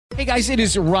Hey guys, it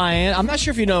is Ryan. I'm not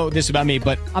sure if you know this about me,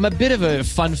 but I'm a bit of a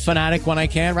fun fanatic when I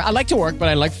can. I like to work, but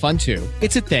I like fun too.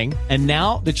 It's a thing. And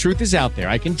now the truth is out there.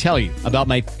 I can tell you about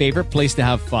my favorite place to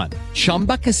have fun.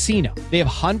 Chumba Casino. They have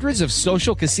hundreds of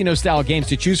social casino style games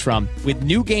to choose from with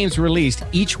new games released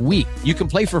each week. You can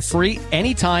play for free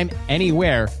anytime,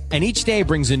 anywhere. And each day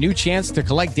brings a new chance to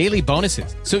collect daily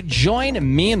bonuses. So join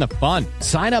me in the fun.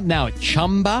 Sign up now at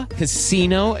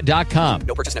ChumbaCasino.com.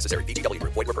 No purchase necessary. VGW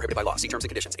Group. Void where prohibited by law. See terms and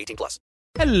conditions. 18+.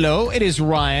 Hello, it is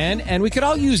Ryan, and we could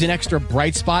all use an extra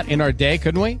bright spot in our day,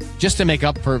 couldn't we? Just to make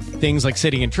up for things like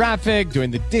sitting in traffic,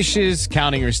 doing the dishes,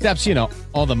 counting your steps, you know,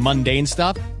 all the mundane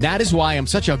stuff. That is why I'm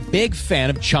such a big fan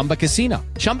of Chumba Casino.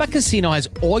 Chumba Casino has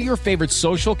all your favorite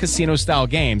social casino-style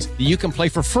games that you can play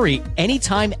for free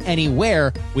anytime,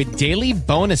 anywhere with daily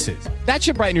bonuses. That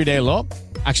should brighten your day a little.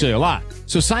 Actually, a lot.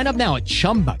 So sign up now at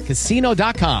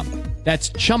ChumbaCasino.com.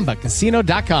 That's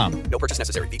ChumbaCasino.com. No purchase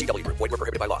necessary. VGW Group. Void where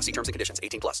prohibited by law. See terms and conditions.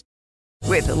 18+.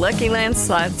 With the Lucky Land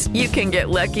Slots, you can get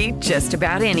lucky just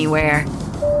about anywhere.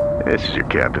 This is your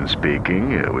captain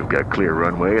speaking. We've got clear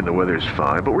runway and the weather's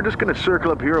fine, but we're just going to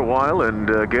circle up here a while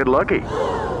and get lucky.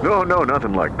 No,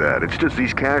 nothing like that. It's just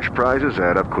these cash prizes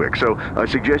add up quick. So I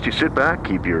suggest you sit back,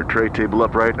 keep your tray table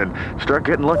upright, and start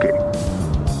getting lucky.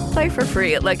 Play for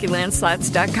free at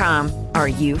LuckyLandSlots.com. Are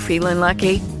you feeling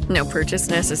lucky? No purchase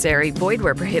necessary. Void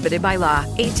where prohibited by law.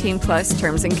 18+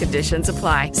 terms and conditions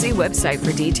apply. See website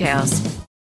for details.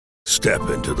 Step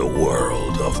into the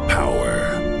world of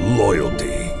power,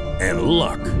 loyalty, and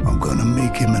luck. I'm gonna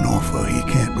make him an offer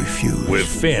he can't refuse. With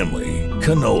family,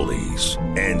 cannolis,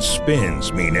 and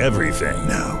spins mean everything.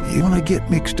 Now, you wanna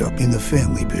get mixed up in the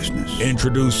family business.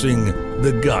 Introducing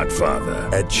The Godfather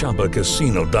at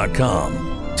ChumbaCasino.com.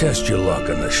 Test your luck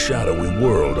in the shadowy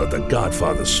world of The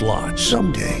Godfather slot.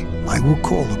 Someday, I will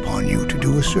call upon you to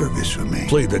do a service for me.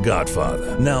 Play The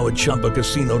Godfather, now at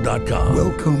ChumbaCasino.com.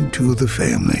 Welcome to the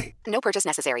family. No purchase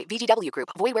necessary. VGW Group.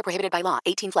 Void where prohibited by law.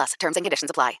 18+. Terms and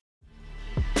conditions apply.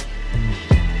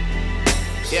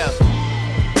 Yeah.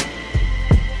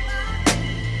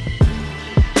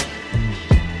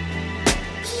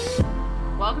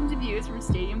 Welcome to Views from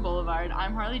Stadium Boulevard.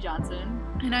 I'm Harley Johnson.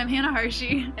 And I'm Hannah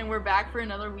Hershey. And we're back for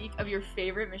another week of your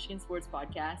favorite Michigan sports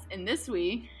podcast. And this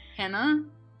week, Hannah?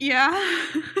 Yeah?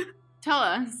 Tell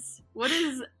us, what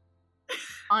is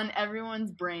on everyone's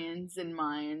brains and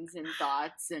minds and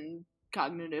thoughts and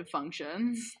cognitive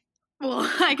functions? Well,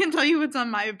 I can tell you what's on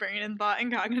my brain and thought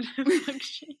and cognitive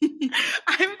function.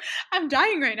 I'm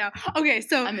dying right now. Okay,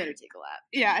 so I'm gonna take a lap.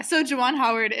 Yeah, so Juwan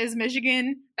Howard is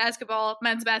Michigan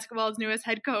men's basketball's newest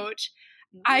head coach.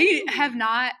 I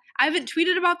haven't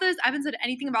tweeted about this. I haven't said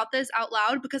anything about this out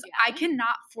loud because I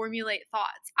cannot formulate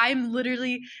thoughts.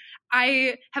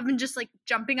 I have been just like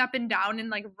jumping up and down and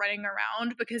like running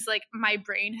around because like my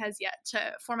brain has yet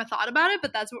to form a thought about it,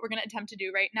 but that's what we're going to attempt to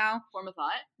do right now. Form a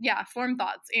thought? Yeah, form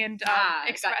thoughts and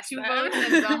express got 2 them. votes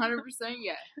and 100%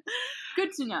 yeah.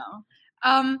 Good to know.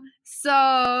 So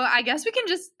I guess we can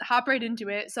just hop right into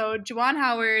it. So Juwan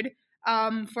Howard,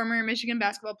 former Michigan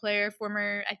basketball player,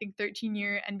 former, I think,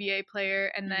 13-year NBA player,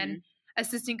 and then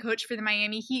assistant coach for the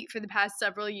Miami Heat for the past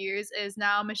several years, is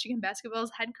now Michigan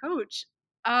basketball's head coach.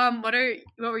 What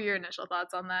were your initial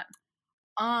thoughts on that?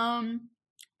 I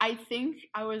think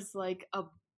I was like a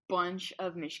bunch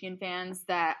of Michigan fans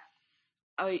that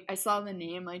I saw the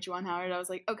name like Juwan Howard. I was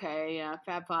like, okay, yeah,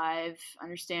 Fab Five,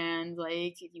 understand.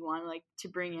 Like, if you want like to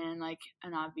bring in like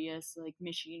an obvious like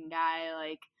Michigan guy,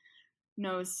 like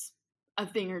knows a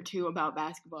thing or two about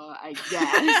basketball, I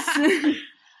guess.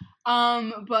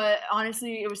 But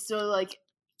honestly, it was still like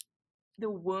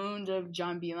the wound of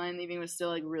John Beilein leaving was still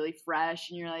like really fresh,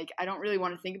 and you're like, I don't really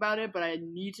want to think about it, but I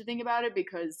need to think about it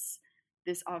because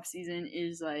this off season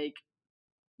is like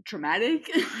traumatic.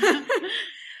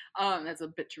 That's a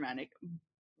bit traumatic,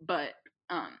 but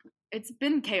it's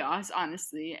been chaos,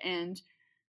 honestly, and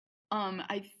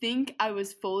I think I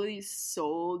was fully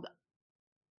sold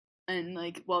and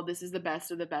like, well, this is the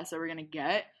best of the best that we're gonna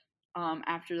get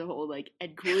after the whole like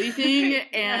Ed Cooley thing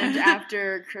and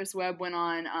after Chris Webb went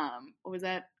on what was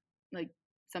that, like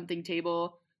something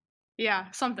table?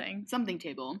 Yeah, something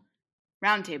table,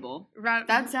 round table.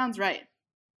 That sounds right.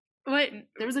 What?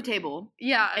 There was a table.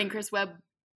 Yeah, and Chris Webb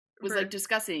was like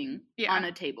discussing on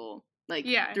a table, like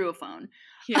through a phone.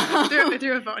 Yeah,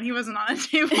 through a phone. He wasn't on a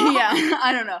table. Yeah,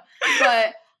 I don't know,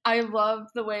 but I love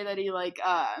the way that he like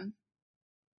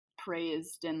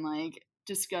praised and like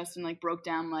discussed and like broke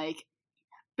down like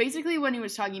basically when he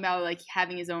was talking about like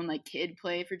having his own like kid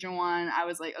play for Juwan. I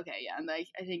was like, okay, yeah, like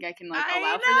I think I can like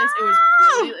allow for this.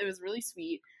 It was really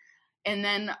sweet. And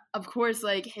then of course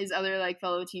like his other like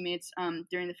fellow teammates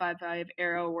during the 5-5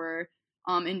 era were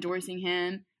endorsing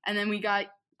him. And then we got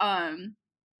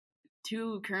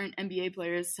 2 current NBA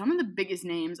players, some of the biggest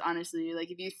names, honestly.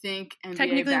 Like, if you think NBA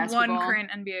Technically basketball, one current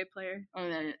NBA player.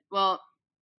 Oh, well,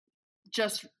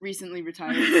 just recently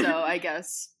retired, so I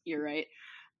guess you're right.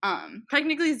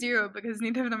 Technically 0 because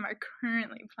neither of them are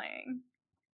currently playing.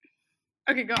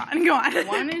 Okay, go on.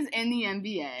 One is in the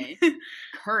NBA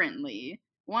currently.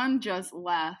 One just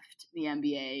left the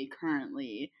NBA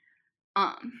currently.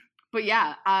 But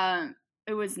yeah,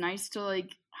 it was nice to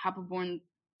like hop aboard.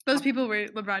 Those people were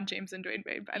LeBron James and Dwayne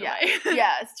Wade, by the way.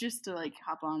 Yeah, it's just to like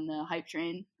hop on the hype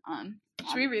train.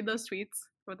 Should we read those tweets?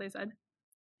 What they said?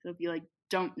 So if you like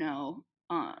don't know,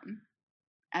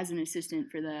 as an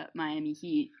assistant for the Miami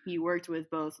Heat, he worked with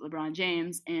both LeBron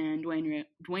James and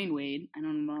Dwayne Wade. I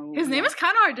don't know. His name is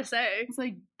kind of hard to say. It's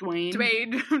like Dwayne.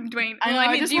 Dwayne. I know. Well,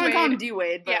 I just want to call him D.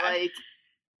 D-Wade, but like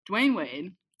Dwayne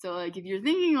Wade. So like if you're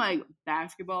thinking like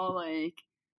basketball, like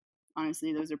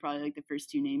honestly, those are probably like the first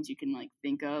 2 names you can like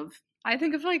think of. I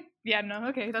think of like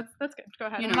okay, that's good. Go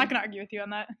ahead. I'm not gonna argue with you on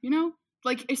that. You know,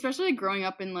 like especially like, growing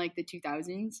up in like the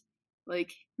 2000s,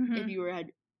 like if you had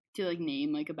to like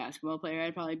name like a basketball player,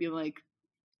 I'd probably be like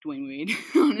Dwayne Wade,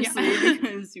 honestly,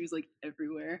 because he was like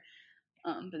everywhere.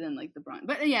 But then like LeBron,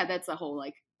 but yeah, that's a whole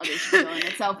like other spiel in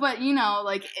itself. But you know,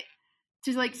 like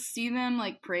to like see them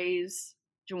like praise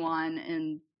Juwan,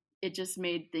 and it just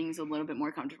made things a little bit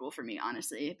more comfortable for me,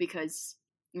 honestly, because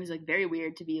it was like very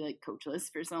weird to be like coachless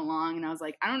for so long, and I was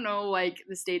like, I don't know like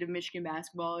the state of Michigan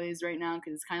basketball is right now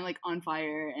because it's kind of like on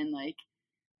fire, and like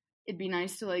it'd be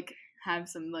nice to like have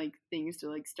some like things to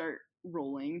like start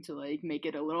rolling to like make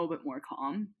it a little bit more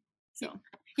calm. So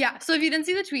so if you didn't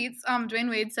see the tweets, Dwayne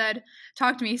Wade said,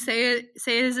 "Talk to me, say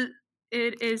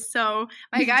it is so.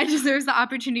 My guy deserves the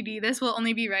opportunity. This will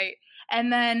only be right." And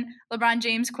then LeBron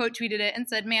James quote tweeted it and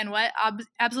said, "Man, what?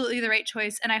 Absolutely the right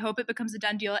choice, and I hope it becomes a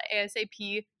done deal at ASAP."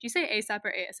 Do you say ASAP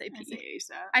or ASAP? I say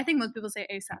ASAP. I think most people say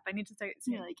ASAP. I need to say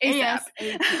like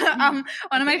ASAP.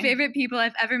 One of my favorite people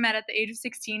I've ever met at the age of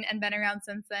 16 and been around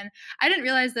since then. I didn't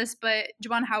realize this, but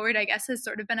Juwan Howard, I guess, has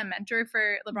sort of been a mentor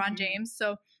for LeBron James,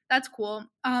 so that's cool.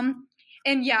 And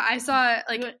yeah, I saw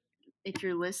like. If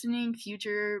you're listening,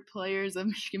 future players of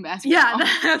Michigan basketball. Yeah,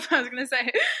 that's what I was gonna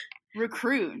say.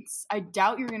 Recruits. I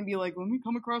doubt you're going to be like, let me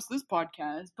come across this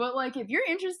podcast. But, like, if you're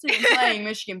interested in playing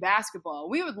Michigan basketball,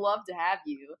 we would love to have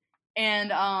you. And,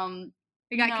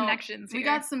 we got connections. We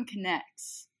got some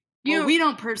connects. We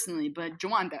don't personally, but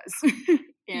Juwan does.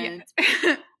 And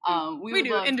we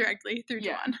do indirectly through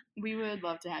Juwan. We would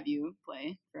love to have you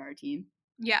play for our team.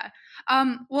 Yeah.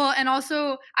 Well, and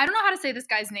also, I don't know how to say this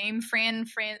guy's name, Fran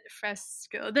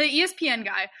Fresco, the ESPN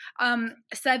guy,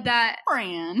 said that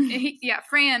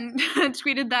Fran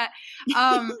tweeted that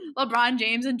LeBron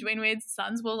James and Dwayne Wade's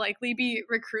sons will likely be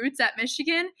recruits at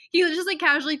Michigan. He just like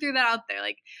casually threw that out there,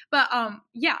 like, but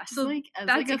yeah, so like, that's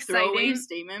like a exciting throwaway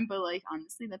statement, but like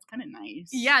honestly, that's kind of nice.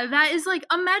 Yeah, that is like,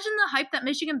 imagine the hype that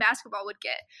Michigan basketball would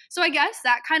get. So I guess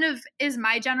that kind of is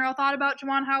my general thought about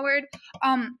Juwan Howard.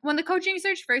 When the coaching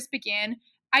search first began,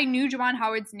 I knew Juwan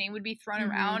Howard's name would be thrown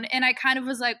around, and I kind of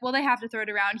was like, well, they have to throw it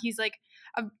around. He's like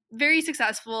a very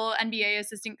successful NBA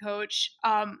assistant coach,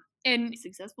 and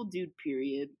successful dude,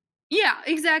 period. Yeah,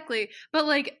 exactly. But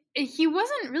like, he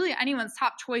wasn't really anyone's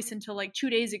top choice until like 2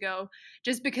 days ago,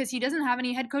 just because he doesn't have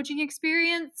any head coaching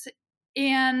experience,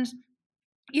 and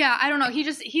yeah, I don't know. He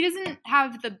doesn't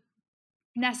have the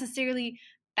necessarily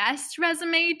best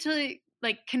resume to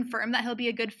like confirm that he'll be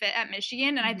a good fit at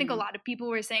Michigan. And I think a lot of people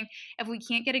were saying, if we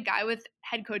can't get a guy with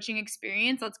head coaching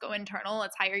experience, let's go internal.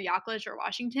 Let's hire Yaklich or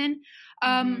Washington.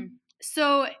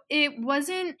 So it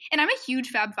wasn't, and I'm a huge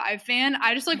Fab Five fan.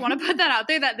 I just like want to put that out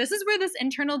there, that this is where this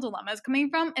internal dilemma is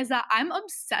coming from, is that I'm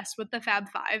obsessed with the Fab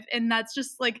Five. And that's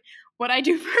just like what I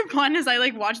do for fun, is I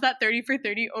like watch that 30 for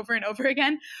 30 over and over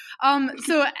again.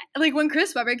 So like when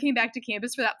Chris Webber came back to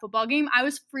campus for that football game, I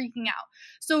was freaking out.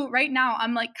 So right now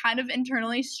I'm like kind of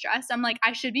internally stressed. I'm like,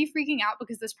 I should be freaking out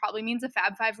because this probably means a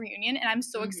Fab Five reunion. And I'm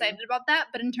so excited about that.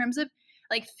 But in terms of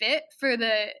like fit for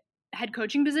the head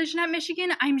coaching position at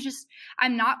Michigan,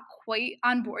 I'm not quite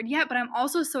on board yet, but I'm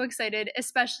also so excited,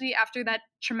 especially after that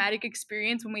traumatic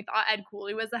experience when we thought Ed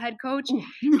Cooley was the head coach.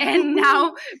 And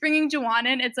now bringing Juwan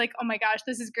in, it's like, oh my gosh,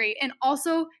 this is great. And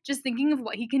also just thinking of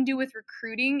what he can do with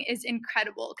recruiting is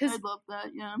incredible. I love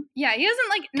that, yeah. Yeah, he hasn't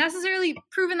like necessarily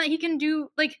proven that he can do,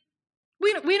 like,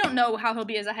 we don't know how he'll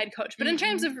be as a head coach, but in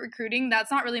terms of recruiting,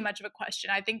 that's not really much of a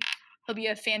question. I think he'll be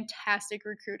a fantastic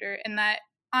recruiter, and that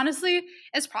honestly,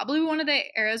 it's probably one of the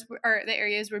areas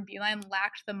where Beeline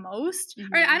lacked the most.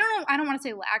 Or I don't want to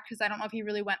say lacked, because I don't know if he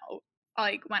really went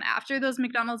after those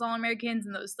McDonald's All-Americans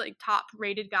and those like top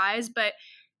rated guys, but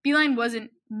Beeline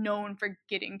wasn't known for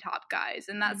getting top guys,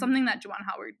 and that's something that Juwan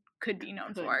Howard could be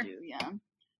known for. Yeah,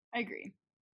 I agree.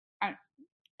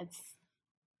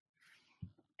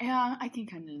 I can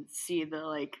kind of see the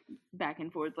like back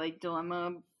and forth like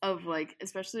dilemma of like,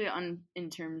 especially in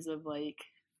terms of like,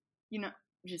 you know,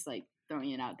 just like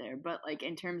throwing it out there, but like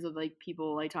in terms of like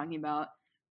people like talking about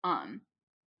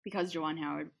because Juwan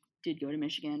Howard did go to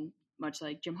Michigan, much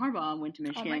like Jim Harbaugh went to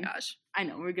Michigan. Oh my gosh. I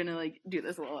know we're gonna like do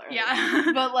this a little early.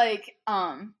 Yeah. But like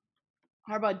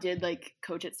Harbaugh did like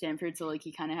coach at Stanford, so like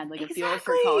he kind of had like a feel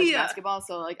for college basketball,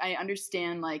 so like I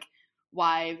understand like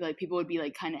why like people would be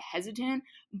like kind of hesitant,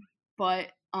 but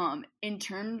in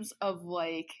terms of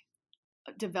like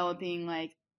developing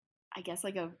like I guess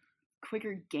like a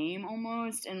quicker game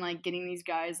almost and like getting these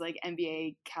guys like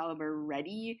NBA caliber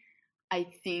ready, I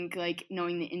think like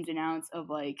knowing the ins and outs of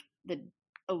like the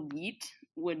elite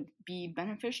would be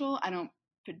beneficial. I don't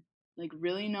like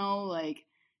really know like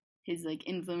his like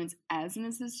influence as an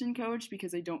assistant coach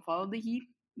because I don't follow the Heat.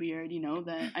 We already know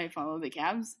that I follow the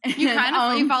Cavs. You kind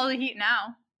of you follow the Heat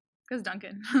now because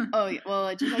Duncan. Oh yeah,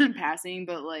 well just like in passing,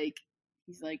 but like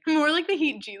he's like more like the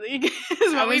Heat G League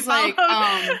is what we follow.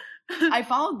 I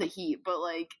followed the Heat, but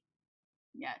like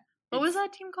yeah. What was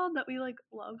that team called that we like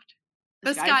loved?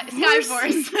 The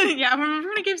Skyforce. Yeah, we're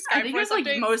gonna give Skyforce. I think it was like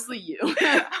updates. mostly you.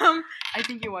 I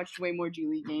think you watched way more G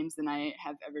League games than I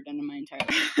have ever done in my entire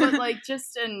life. But like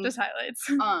just highlights.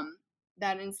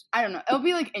 I don't know. It'll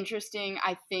be like interesting.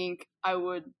 I think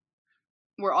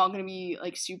we're all gonna be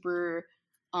like super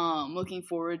looking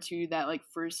forward to that like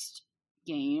first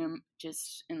game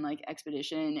just in like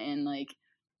Expedition and like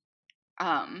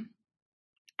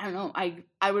I don't know.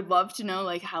 I would love to know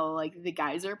like how like the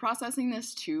guys are processing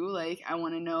this too. Like I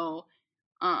want to know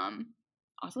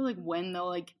also like when they'll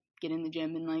like get in the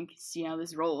gym and like see how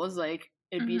this rolls. Like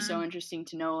it'd be so interesting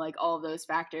to know like all of those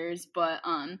factors. But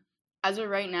as of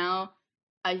right now,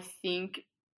 I think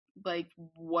like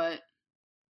what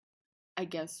I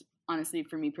guess honestly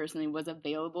for me personally was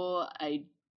available, I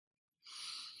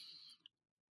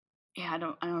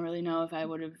don't really know if I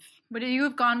would have. Would you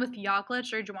have gone with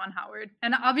Yaklich or Juwan Howard?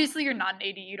 And obviously you're not an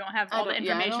AD. You don't have all the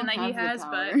information that he has,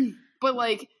 but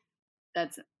like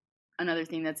that's another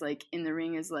thing that's like in the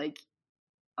ring is like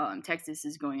Texas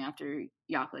is going after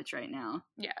Yaklich right now.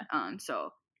 Yeah.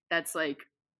 So that's like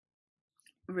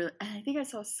really. I think I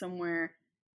saw somewhere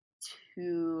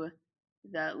too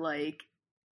that like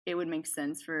it would make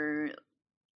sense for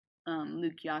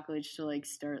Luke Yaklich to like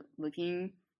start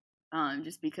looking.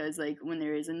 Just because, like, when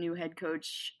there is a new head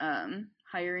coach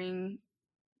hiring,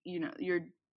 you know, your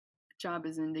job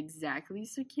isn't exactly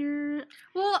secure.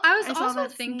 Well, I was also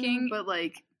thinking... but,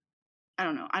 like, I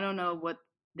don't know. I don't know what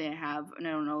they have, and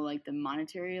I don't know, like, the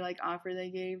monetary, like, offer they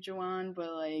gave Juwan,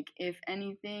 but, like, if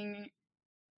anything,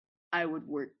 I would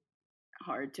work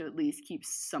hard to at least keep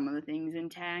some of the things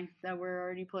intact that were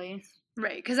already placed.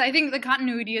 Right, because I think the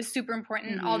continuity is super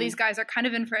important. All these guys are kind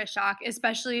of in for a shock,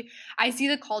 especially I see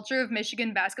the culture of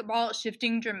Michigan basketball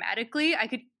shifting dramatically. I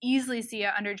could easily see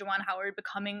it under Juwan Howard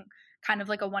becoming kind of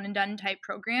like a one-and-done type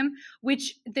program,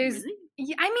 which there's,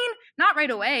 really? I mean, not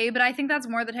right away, but I think that's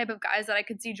more the type of guys that I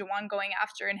could see Juwan going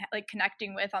after and like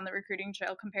connecting with on the recruiting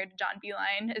trail compared to John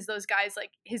Beilein, is those guys, like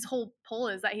his whole pull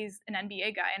is that he's an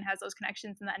NBA guy and has those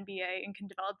connections in the NBA and can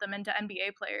develop them into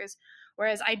NBA players.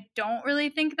 Whereas I don't really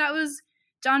think that was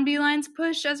John Beilein's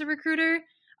push as a recruiter.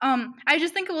 I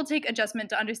just think it will take adjustment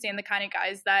to understand the kind of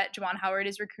guys that Juwan Howard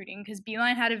is recruiting, because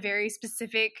Beilein had a very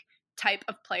specific type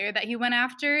of player that he went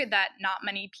after that not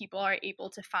many people are able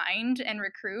to find and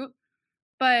recruit.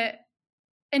 But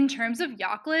in terms of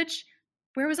Yaklich,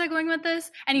 where was I going with this?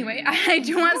 Anyway, I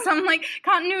do want some like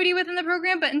continuity within the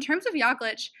program, but in terms of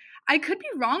Yaklich, I could be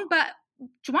wrong, but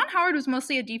Juwan Howard was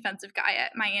mostly a defensive guy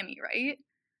at Miami, right?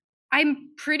 I'm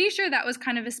pretty sure that was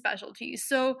kind of his specialty.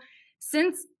 So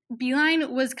since Beilein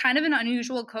was kind of an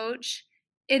unusual coach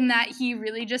in that he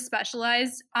really just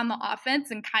specialized on the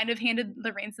offense and kind of handed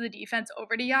the reins of the defense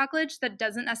over to Yaklich, that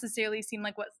doesn't necessarily seem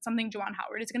like what something Juwan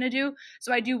Howard is going to do.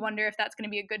 So I do wonder if that's going to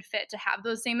be a good fit to have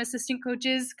those same assistant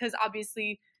coaches, because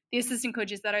obviously the assistant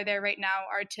coaches that are there right now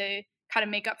are to kind of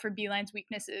make up for Beilein's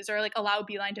weaknesses or like allow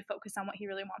Beilein to focus on what he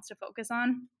really wants to focus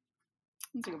on.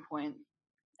 That's a good point.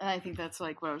 And I think that's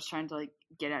like what I was trying to like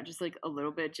get at, just like a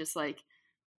little bit, just like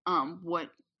what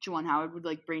Juwan Howard would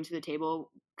like bring to the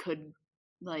table could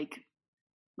like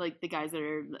the guys that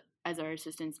are as our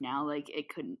assistants now, like it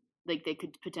could like they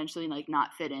could potentially like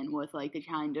not fit in with like the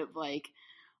kind of like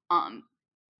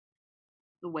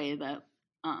the way that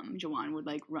Juwan would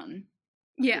like run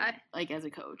like as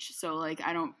a coach. So like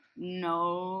I don't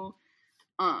know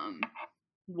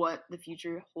what the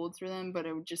future holds for them, but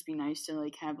it would just be nice to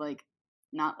like have like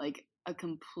not like a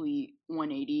complete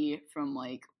 180 from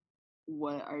like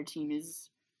what our team is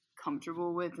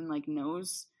comfortable with and like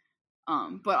knows.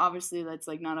 But obviously that's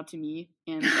like not up to me,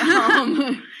 and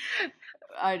I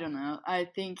don't know. I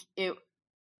think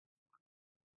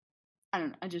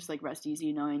I just like rest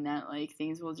easy knowing that like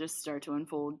things will just start to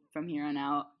unfold from here on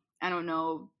out. I don't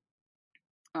know,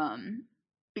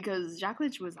 because Jack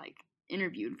Leach was like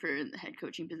interviewed for the head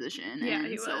coaching position, Yeah, and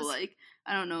he so was. like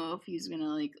I don't know if he's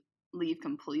gonna like leave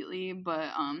completely, but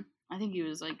I think he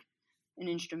was like an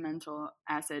instrumental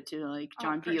asset to like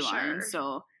John for Beilein. sure.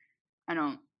 So I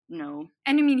don't know.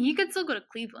 And I mean, he could still go to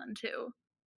Cleveland too.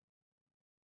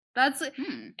 That's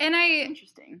and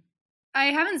Interesting. I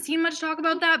haven't seen much talk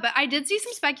about that, but I did see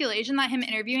some speculation that him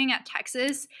interviewing at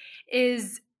Texas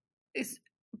is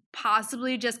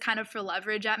possibly just kind of for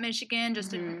leverage at Michigan,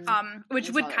 just to, which I would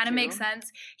saw that kind of make too.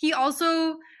 sense. He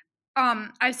also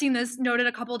I've seen this noted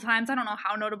a couple of times. I don't know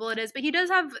how notable it is, but he does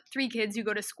have 3 kids who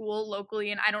go to school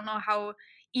locally, and I don't know how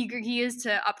eager he is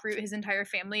to uproot his entire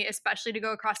family, especially to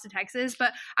go across to Texas.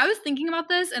 But I was thinking about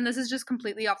this, and this is just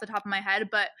completely off the top of my head,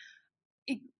 but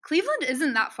Cleveland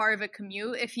isn't that far of a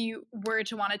commute if he were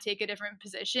to want to take a different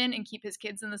position and keep his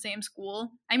kids in the same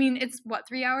school. I mean, it's what,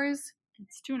 3 hours?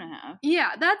 It's 2.5.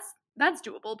 Yeah, that's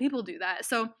doable. People do that.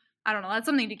 So I don't know. That's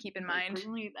something to keep in mind.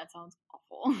 Personally, that sounds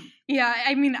awful. Yeah,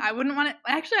 I mean, I wouldn't want to.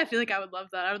 Actually, I feel like I would love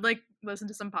that. I would like listen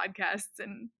to some podcasts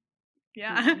and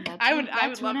yeah, I would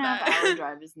love that. 2.5 hour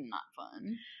drive is not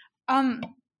fun.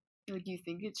 Like you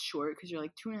think it's short because you're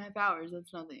like 2.5 hours,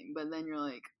 that's nothing, but then you're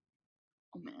like,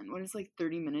 oh man, when it's like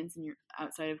 30 minutes and you're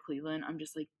outside of Cleveland, I'm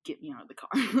just like, get me out of the car.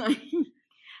 Like,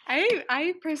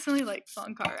 I personally like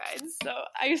long car rides. So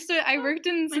I worked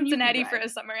in Cincinnati for a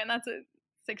summer, and that's a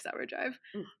 6-hour drive.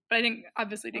 But I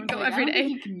obviously didn't go every day.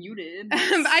 You commuted.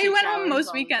 I went home 6 hours most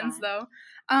all the weekends time.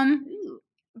 though.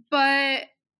 But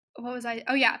what was I?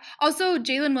 Oh yeah. Also,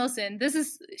 Jalen Wilson. This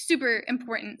is super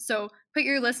important. So put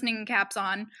your listening caps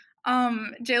on.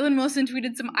 Jalen Wilson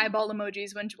tweeted some eyeball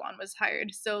emojis when Juwan was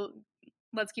hired. So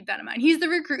let's keep that in mind. He's the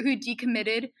recruit who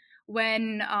decommitted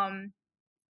when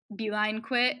Beilein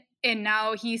quit, and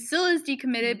now he still is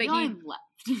decommitted, but he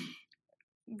left.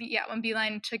 Yeah, when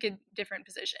Beilein took a different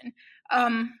position.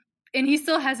 And he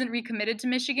still hasn't recommitted to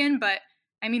Michigan, but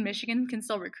I mean, Michigan can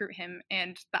still recruit him,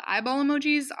 and the eyeball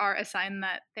emojis are a sign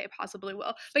that they possibly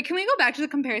will. But can we go back to the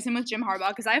comparison with Jim Harbaugh?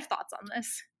 Because I have thoughts on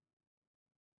this.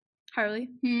 Harley?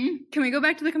 Can we go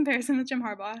back to the comparison with Jim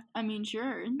Harbaugh? I mean,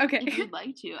 sure. Okay. If you'd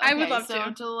like to. I would love so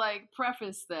to. to like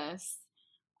preface this,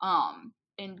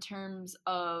 in terms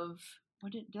of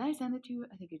what did I send it to you?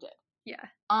 I think I did. Yeah.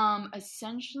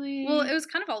 Essentially. Well, it was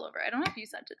kind of all over. I don't know if you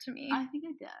sent it to me. I think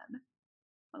I did.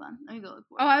 Hold on, let me go look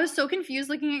for it. Oh, I was so confused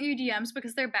looking at your DMs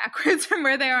because they're backwards from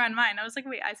where they are on mine. I was like,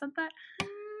 wait, I sent that?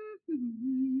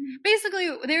 Basically,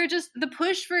 they were just, the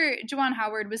push for Juwan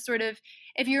Howard was sort of,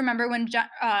 if you remember when,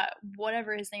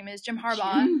 whatever his name is, Jim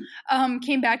Harbaugh,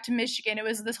 came back to Michigan, it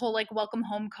was this whole, like, welcome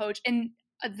home coach, and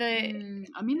I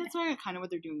mean, that's kind of what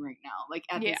they're doing right now, like,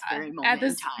 at this very moment at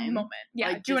this in time. moment. Yeah,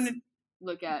 like, do you just want to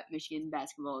look at Michigan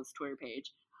basketball's Twitter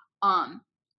page.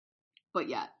 But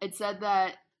yeah, it said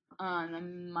that the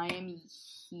Miami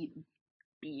Heat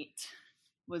beat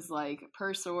was like,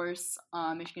 per source,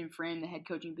 Michigan framed the head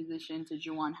coaching position to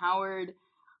Juwan Howard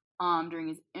during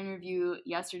his interview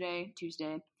yesterday,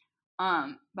 Tuesday,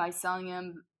 by selling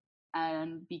him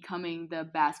and becoming the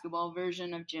basketball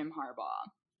version of Jim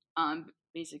Harbaugh.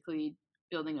 Basically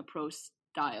building a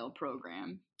pro-style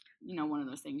program. You know, one of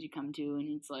those things you come to and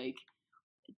it's like,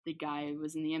 the guy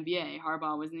was in the NBA,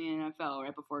 Harbaugh was in the NFL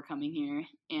right before coming here,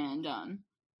 and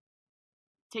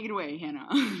take it away, Hannah.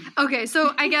 Okay,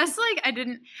 so I guess, like,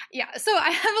 so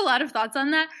I have a lot of thoughts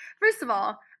on that. First of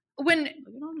all, when... Look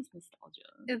at all this nostalgia.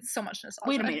 It's so much nostalgia.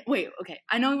 Wait a minute, okay.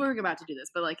 I know we're about to do this,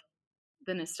 but, like,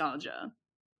 the nostalgia,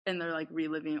 and they're, like,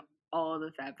 reliving all of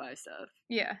the Fab Five stuff.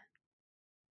 Yeah.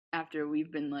 After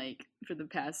we've been, like, for the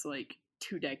past, like,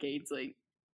 2 decades, like,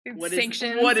 what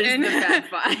sanctions is the Fab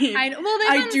Five?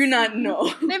 I do not know.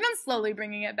 They've been slowly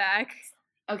bringing it back.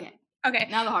 Okay.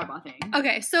 Now the Harbaugh thing.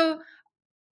 Okay, so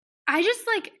I just,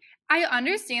 like, I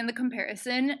understand the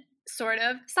comparison, sort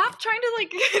of. Stop trying to, like,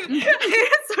 get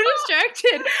so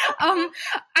distracted. I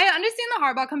understand the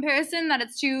Harbaugh comparison, that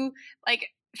it's two, like,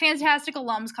 fantastic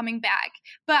alums coming back,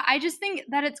 but I just think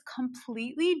that it's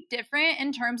completely different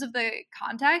in terms of the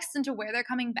context and to where they're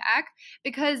coming back,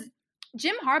 because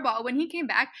Jim Harbaugh, when he came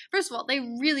back, first of all, they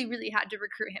really, really had to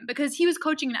recruit him because he was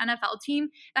coaching an NFL team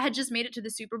that had just made it to the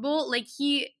Super Bowl. Like,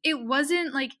 it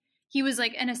wasn't like he was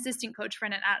like an assistant coach for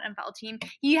an NFL team.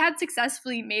 He had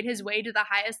successfully made his way to the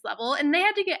highest level, and they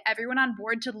had to get everyone on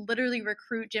board to literally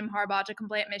recruit Jim Harbaugh to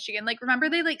play at Michigan. Like, remember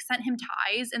they like sent him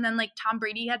ties, and then like Tom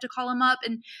Brady had to call him up,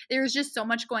 and there was just so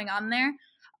much going on there.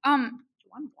 Juwan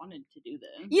wanted to do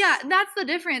this. Yeah, that's the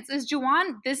difference. Is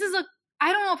Juwan,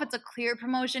 I don't know if it's a clear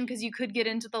promotion, because you could get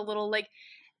into the little like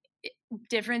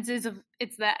differences of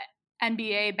it's the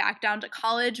NBA back down to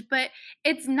college, but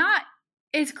it's not.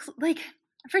 It's like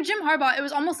for Jim Harbaugh, it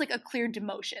was almost like a clear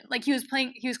demotion. Like he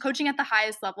was coaching at the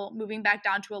highest level, moving back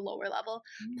down to a lower level.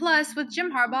 Plus, with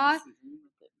Jim Harbaugh,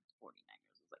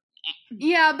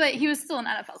 yeah, but he was still an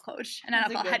NFL coach, an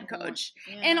NFL head coach.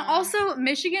 Yeah. And also,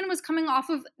 Michigan was coming off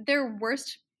of their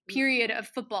worst period of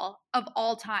football of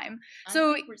all time.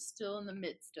 So I think we're still in the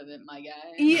midst of it, my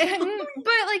guy. Yeah,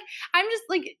 but like I'm just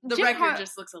like the record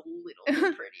just looks a little bit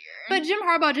prettier. But Jim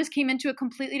Harbaugh just came into a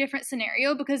completely different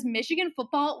scenario because Michigan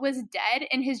football was dead,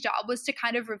 and his job was to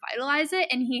kind of revitalize it,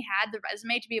 and he had the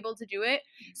resume to be able to do it.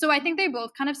 So I think they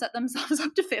both kind of set themselves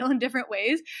up to fail in different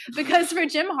ways, because for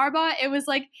Jim Harbaugh, it was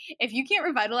like, if you can't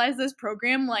revitalize this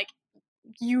program, like,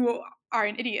 you are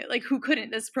an idiot. Like, who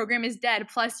couldn't? This program is dead.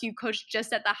 Plus, you coach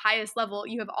just at the highest level.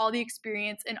 You have all the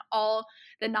experience and all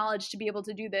the knowledge to be able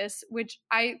to do this, which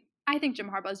I think Jim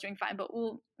Harbaugh is doing fine, but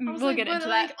we'll get into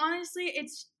that. Honestly,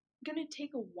 it's gonna take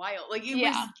a while. Like, it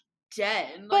was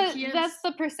dead. Like, but that's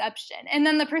the perception. And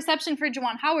then the perception for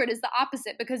Juwan Howard is the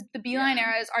opposite, because the Beilein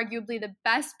era is arguably the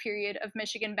best period of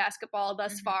Michigan basketball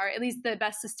thus far, at least the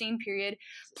best sustained period.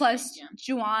 Plus,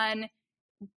 Juwan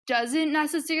doesn't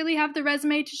necessarily have the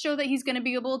resume to show that he's going to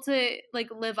be able to like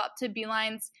live up to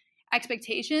Beilein's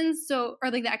expectations, or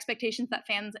like the expectations that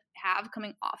fans have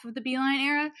coming off of the Beilein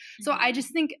era. So I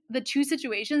just think the two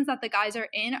situations that the guys are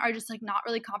in are just like not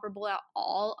really comparable at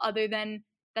all, other than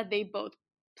that they both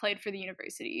played for the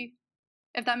university,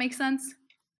 if that makes sense.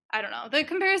 I don't know. The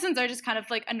comparisons are just kind of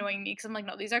like annoying me, because I'm like,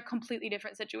 no, these are completely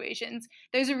different situations.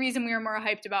 There's a reason we were more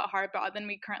hyped about Harbaugh than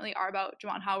we currently are about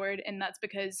Juwan Howard, and that's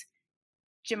because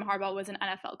Jim Harbaugh was an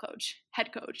NFL coach,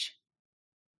 head coach.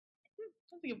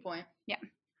 That's a good point. Yeah.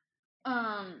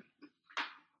 I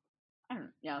don't know.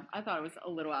 Yeah, I thought it was a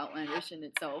little outlandish in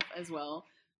itself as well.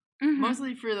 Mm-hmm.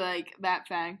 Mostly for like that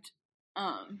fact,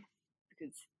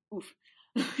 because oof.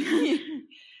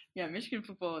 Yeah, Michigan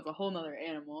football is a whole nother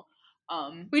animal.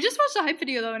 We just watched a hype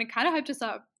video though, and it kind of hyped us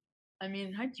up. I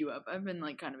mean, hyped you up. I've been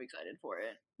like kind of excited for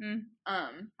it.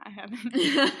 I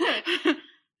haven't.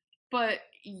 But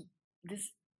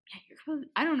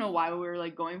I don't know why we were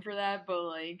like going for that, but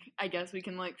like I guess we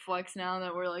can like flex now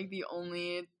that we're like the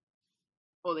only.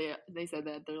 Well, they said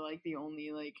that they're like the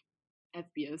only like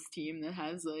FBS team that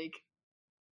has like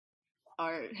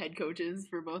our head coaches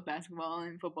for both basketball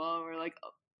and football. We're like,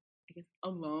 I guess,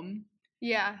 alum.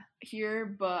 Yeah. Here,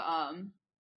 but I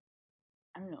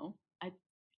don't know. I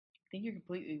think you're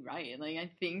completely right. Like,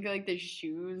 I think like the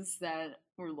shoes that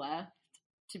were left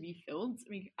to be filled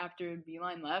after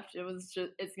Beilein left,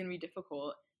 it's gonna be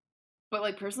difficult. But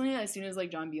like personally, as soon as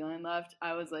like John Beilein left,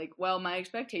 I was like, well, my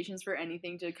expectations for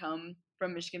anything to come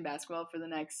from Michigan basketball for the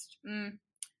next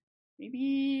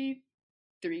maybe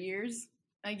 3 years,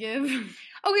 I give.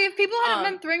 Okay, if people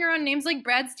hadn't been throwing around names like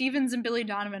Brad Stevens and Billy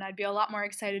Donovan, I'd be a lot more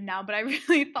excited now. But I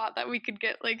really thought that we could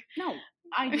get like no.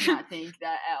 I did not think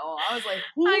that at all. I was like,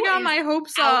 I got my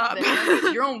hopes up.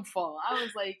 It's your own fault. I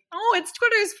was like, oh, it's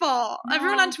Twitter's fault. No.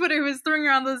 Everyone on Twitter who was throwing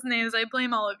around those names, I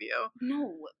blame all of you.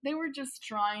 No, they were just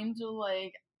trying to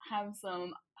like have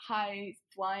some high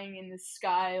flying in the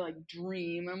sky like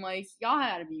dream. I'm like, y'all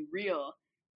gotta be real.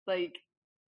 Like,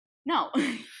 no.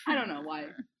 I don't know why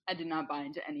I did not buy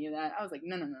into any of that. I was like,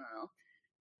 no.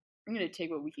 I'm gonna take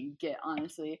what we can get,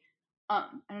 honestly. I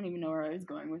don't even know where I was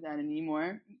going with that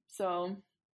anymore. So,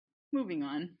 moving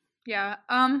on. Yeah.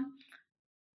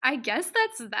 I guess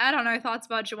that's that on our thoughts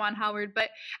about Juwan Howard. But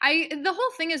the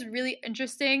whole thing is really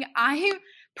interesting. I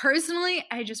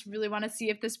just really want to see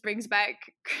if this brings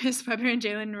back Chris Webber and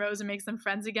Jalen Rose and makes them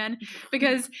friends again.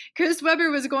 Because Chris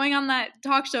Webber was going on that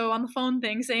talk show on the phone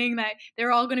thing saying that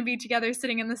they're all going to be together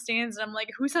sitting in the stands. And I'm like,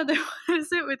 who said they want to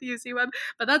sit with you, C-Web?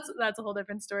 But that's a whole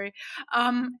different story.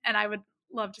 And I would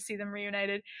love to see them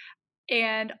reunited.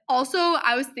 And also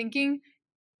I was thinking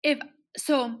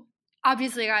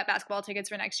obviously I got basketball tickets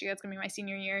for next year. That's gonna be my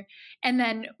senior year. And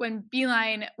then when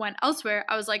Beilein went elsewhere,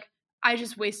 I was like, I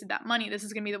just wasted that money. This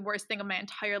is gonna be the worst thing of my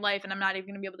entire life, and I'm not even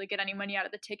gonna be able to get any money out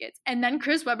of the tickets. And then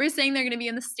Chris Webber saying they're gonna be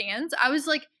in the stands. I was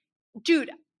like,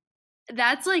 dude,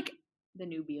 that's like the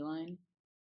new Beilein.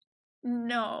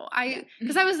 No,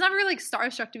 because I was never like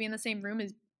starstruck to be in the same room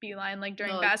as beeline like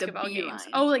during No, like the basketball B games. line.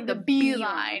 Oh, like the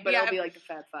beeline. But Yeah. it'll be like the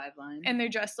Fab Five line. And they're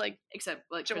dressed like Except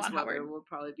like Juwan Chris Webber Howard. will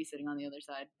probably be sitting on the other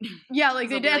side. yeah, like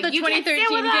they They'll did be at the like, "You can't sit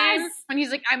 2013 with game us!" when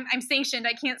he's like, I'm sanctioned,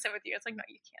 I can't sit with you. It's like, no,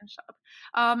 you can, shut up.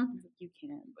 You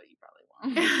can, but you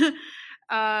probably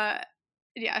won't.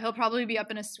 Yeah, he'll probably be up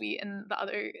in a suite, and the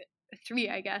other 3,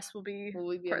 I guess, will be Will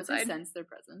we be able to courtside. sense their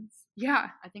presence? Yeah,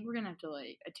 I think we're gonna have to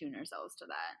like attune ourselves to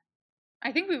that,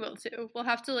 I think we will too. We'll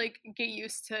have to like get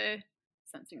used to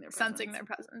sensing their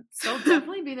presence. They'll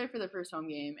definitely be there for the first home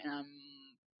game, and I'm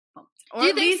pumped. Or Do you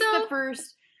at think least so? the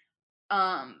first,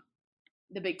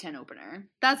 the Big Ten opener.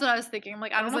 That's what I was thinking. I'm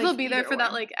like, I don't was know if like, they'll be there either for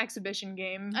that or. like exhibition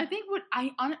game. I think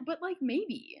but like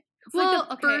maybe. It's Well,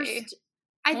 like the okay. first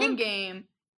I home think game,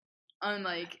 on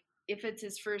like if it's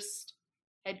his first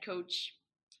head coach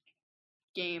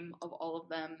game of all of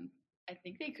them, I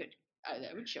think they could.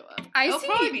 That would show up. I It'll see-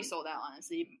 probably be sold out,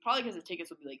 honestly. Probably because the tickets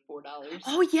will be like $4.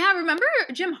 Oh yeah, remember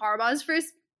Jim Harbaugh's first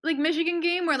like Michigan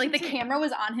game where like the That's it. camera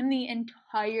was on him the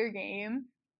entire game?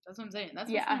 That's what I'm saying.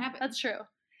 That's what's gonna happen. That's true.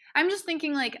 I'm just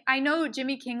thinking like I know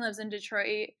Jimmy King lives in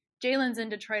Detroit. Jalen's in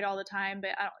Detroit all the time,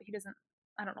 but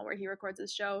I don't know where he records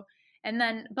his show. And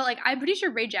then, but like I'm pretty sure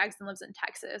Ray Jackson lives in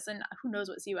Texas, and who knows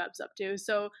what C-Web's up to.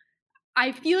 So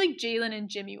I feel like Jalen and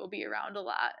Jimmy will be around a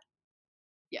lot.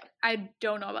 Yeah. I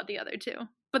don't know about the other 2,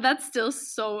 but that's still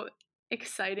so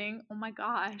exciting. Oh my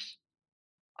gosh.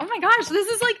 This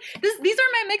is like these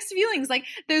are my mixed feelings. Like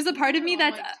there's a part of me I'm,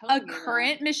 that's like, a telling you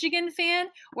current Michigan fan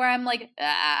where I'm like,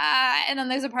 and then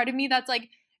there's a part of me that's like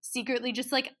secretly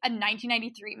just like a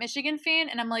 1993 Michigan fan,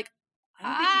 and I'm like, I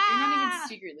don't think you're not even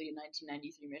secretly a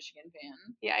 1993 Michigan fan.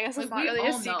 yeah, I guess that's Like, not we really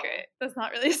a all know. secret. That's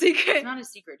not really a secret. It's not a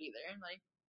secret either.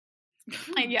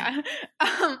 Like, Yeah.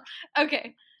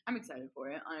 Okay. I'm excited for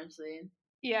it, honestly.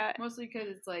 Yeah. Mostly because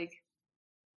it's like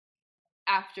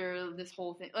after this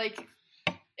whole thing, like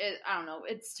I don't know.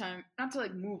 It's time not to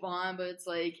like move on, but it's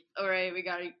like, all right,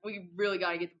 we really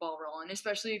gotta get the ball rolling,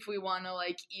 especially if we want to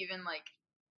like even like.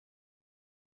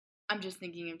 I'm just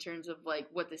thinking in terms of like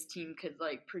what this team could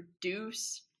like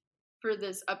produce for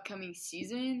this upcoming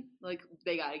season. Like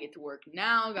they gotta get to work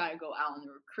now. Gotta go out on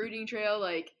the recruiting trail.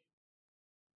 Like,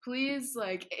 please,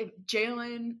 like if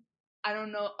Jalen. I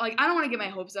don't know. Like, I don't want to get my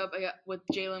hopes up with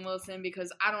Jalen Wilson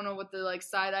because I don't know what the like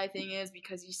side eye thing is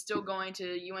because he's still going to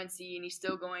UNC and he's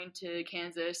still going to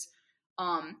Kansas.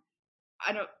 I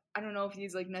don't know if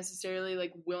he's like necessarily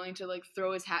like willing to like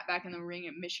throw his hat back in the ring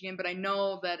at Michigan, but I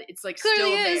know that it's like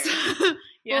Clearly still is. there.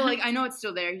 Yeah. Well, like I know it's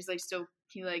still there. He's like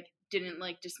he like didn't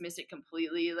like dismiss it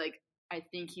completely. Like I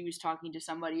think he was talking to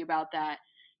somebody about that.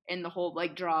 And the whole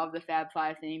like draw of the Fab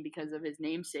Five thing because of his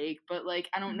namesake, but like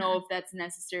I don't know if that's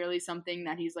necessarily something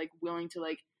that he's like willing to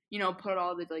like put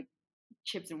all the like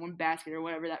chips in one basket or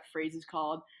whatever that phrase is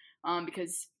called,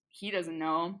 because he doesn't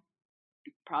know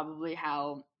probably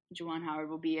how Juwan Howard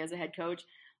will be as a head coach.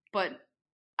 But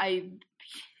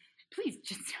please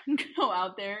just go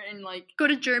out there and like Go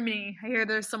to Germany. I hear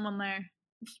there's someone there.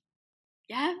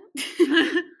 yeah.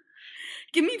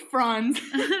 Give me Franz.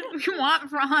 You want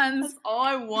Franz? That's all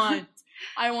I want.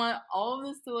 I want all of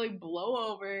this to like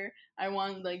blow over. I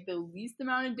want like the least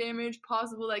amount of damage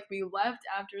possible that could be left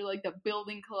after like the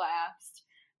building collapsed.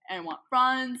 And I want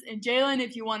Franz and Jalen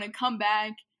if you want to come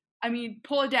back. I mean,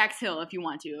 pull a Dax Hill if you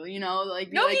want to.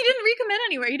 Like No, like, he didn't recommit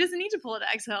anywhere. He doesn't need to pull a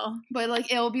Dax Hill. But like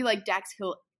it'll be like Dax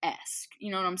Hill-esque.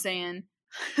 You know what I'm saying?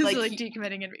 Like, Like,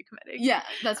 decommitting and recommitting. Yeah,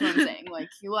 that's what I'm saying. Like,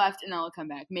 he left and then he'll come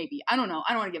back. Maybe. I don't know.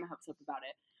 I don't want to get my hopes up about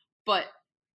it. But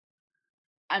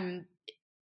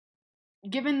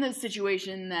given the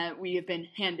situation that we have been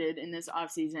handed in this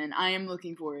offseason, I am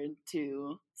looking forward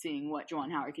to seeing what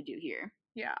Juwan Howard could do here.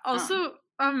 Yeah. Also,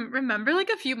 remember like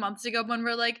a few months ago when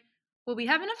we're like, will we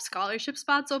have enough scholarship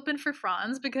spots open for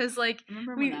Franz? Because like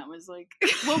Remember when that was like,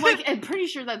 well, like I'm pretty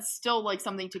sure that's still like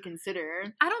something to consider.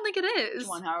 I don't think it is.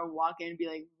 Juwan Howard walk in and be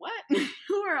like, what?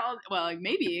 Who are all? Well, like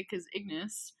maybe because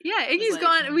Ignis. Yeah, was Iggy's like,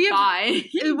 gone. We have bye.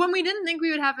 when we didn't think we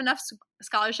would have enough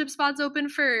scholarship spots open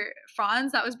for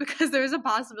Franz, that was because there was a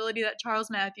possibility that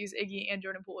Charles Matthews, Iggy, and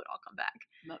Jordan Poole would all come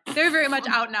back. They're very much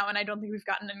out now, and I don't think we've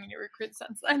gotten any new recruits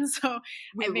since then. So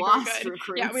We I think lost we're good.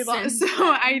 recruits. Yeah, we lost. since So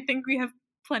then. I think we have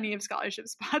plenty of scholarship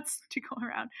spots to go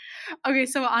around. Okay,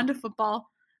 so on to football.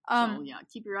 So yeah,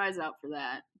 keep your eyes out for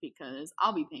that because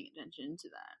I'll be paying attention to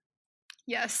that.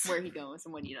 Yes. Where he goes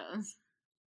and what he does.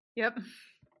 Yep.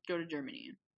 Go to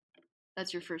Germany.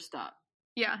 That's your first stop.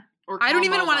 Yeah. Or I don't call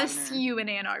even Mo want to Wagner. see you in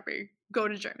Ann Arbor. Go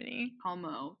to Germany. Call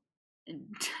Mo and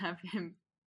have him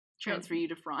transfer you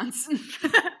to France.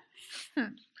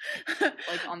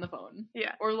 Like on the phone.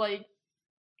 Yeah. Or like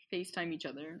FaceTime each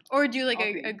other. Or do like I'll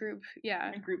a be. group.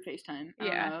 Yeah. A group FaceTime. I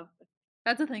Yeah. don't know.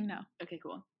 That's a thing now. Okay,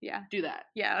 cool. Yeah. Do that.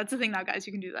 Yeah, that's a thing now, guys.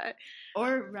 You can do that.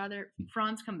 Or rather,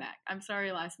 Franz, come back. I'm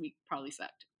sorry last week probably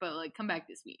sucked, but like come back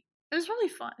this week. It was really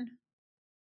fun.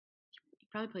 You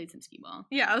probably played some skee ball.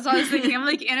 Yeah, that's what I was thinking. I'm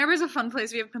like, Ann Arbor's a fun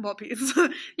place. We have pinball peas.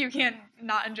 You can't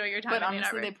not enjoy your time But in Ann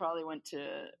honestly, Arbor. they probably went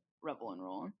to Revel and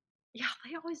Roll. Yeah,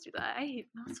 they always do that. I hate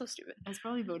that's so stupid. It's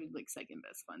probably voted like second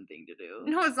best fun thing to do.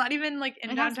 No, it's not even like in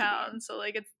It has to be. downtown, so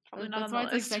like it's probably not That's on why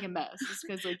the it's list. like second best. Just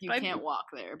because like you But- can't walk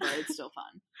there, but it's still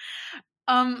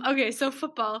fun. Okay, so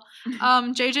football.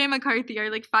 JJ McCarthy, our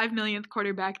like 5 millionth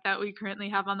quarterback that we currently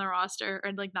have on the roster,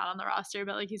 or like not on the roster,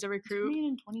 but like he's a recruit. He's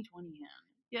in 2020 now.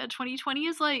 Yeah, 2020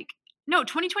 is like no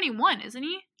 2021, isn't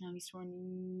he? No, he's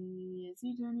 20. Is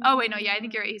he 20? Oh wait, no, yeah, I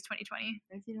think you're right. He's 2020.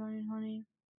 Is he 2020?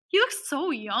 He looks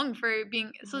so young for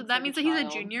being. So looks that like means a that he's a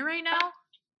child. junior right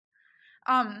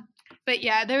now. But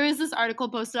yeah, there was this article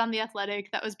posted on The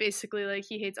Athletic that was basically like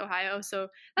he hates Ohio, so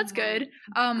that's good.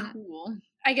 Cool.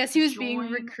 I guess he was being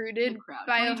Join recruited the crowd.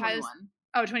 by Ohio. 2021.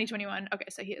 Oh, 2021. Okay,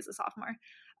 so he is a sophomore.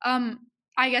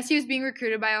 I guess he was being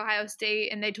recruited by Ohio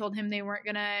State, and they told him they weren't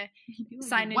gonna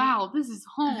sign any. Wow, this is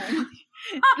home.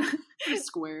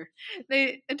 Square.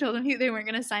 They told him they weren't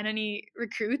gonna sign any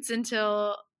recruits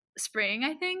until spring,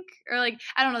 I think, or like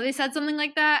I don't know. They said something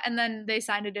like that, and then they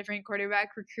signed a different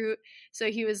quarterback recruit. So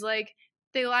he was like,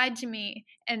 they lied to me,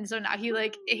 and so now he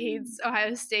like hates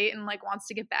Ohio State and like wants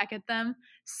to get back at them.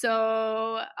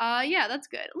 So yeah, that's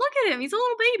good. Look at him, he's a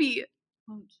little baby.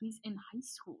 Well, he's in high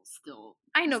school still.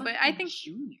 I know, He's but like I a think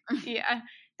junior. yeah,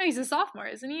 no, he's a sophomore,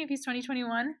 isn't he? If he's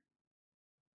 2021.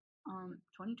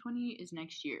 2020 is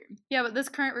next year. Yeah, but this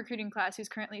current recruiting class, who's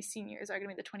currently seniors, are gonna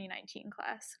be the 2019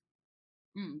 class.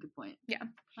 Good point. Yeah.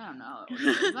 I don't know.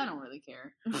 I don't really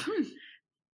care.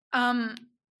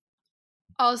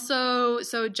 Also,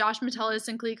 so Josh Metellus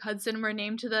and Khaleke Hudson were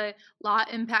named to the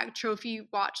Lot Impact Trophy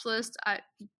watch list. I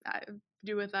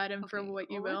do with that and for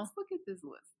what you will. Let's look at this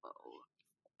list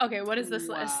though. Okay, what is this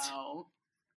list? Wow.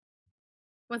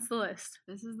 What's the list?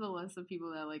 This is the list of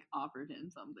people that like offered him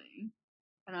something.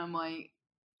 And I'm like,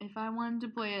 if I wanted to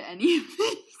play at any of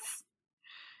these,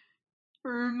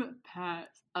 firm pass.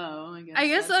 Oh, I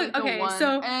guess. so, Like the okay, one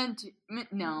so and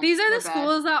no, these are they're the bad.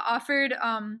 schools that offered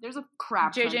There's a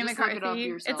crap ton. JJ Just look it up McCarthy.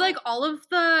 yourself. It's like all of It's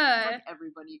the like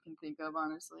everybody you can think of,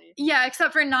 honestly. yeah,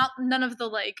 except for none of the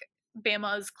like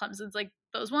Bama's, Clemson's, like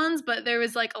those ones. But there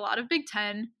was like a lot of Big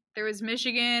Ten. There was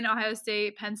Michigan, Ohio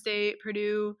State, Penn State,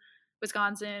 Purdue,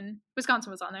 Wisconsin.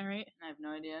 Wisconsin was on there, right? I have no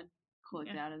idea.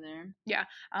 Clicked out of there. Yeah.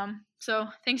 So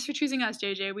thanks for choosing us,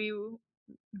 JJ.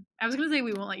 I was gonna say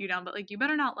we won't let you down, but like you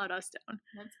better not let us down.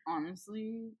 That's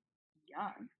honestly, yeah.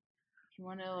 If you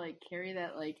want to like carry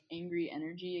that like angry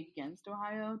energy against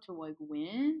Ohio to like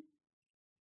win,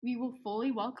 we will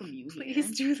fully welcome you here.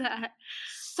 Please do that.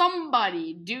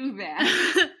 Somebody do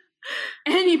that.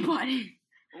 Anybody.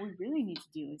 What we really need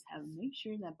to do is make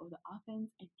sure that both the offense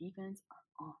and defense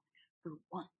are on for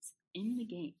once in the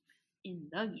game.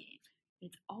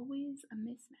 It's always a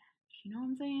mismatch. You know what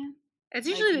I'm saying? It's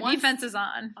usually Like, the defense is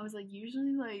on. I was like,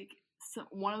 usually like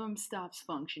one of them stops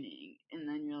functioning, and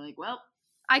then you're like, well,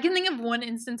 I can think of one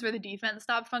instance where the defense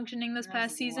stopped functioning this that was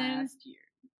past season, last year.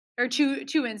 or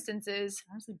two instances.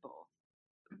 Honestly, both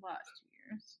last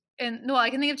 2 years. And no, I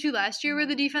can think of two last year where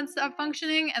the defense stopped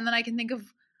functioning, and then I can think of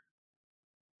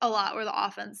a lot where the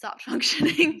offense stopped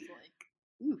functioning. It's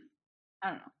like, ooh, I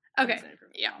don't know. I'm Okay, excited for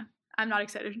yeah, football. I'm not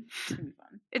excited. It's gonna be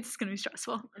fun. It's gonna be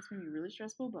stressful. It's gonna be really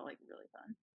stressful, but like really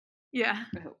fun. Yeah.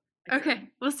 I hope. I Okay, hope.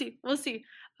 we'll see.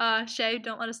 Shay,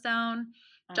 don't let us down.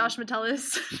 Josh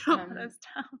Metellus, don't let us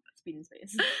down. Speed and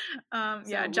space.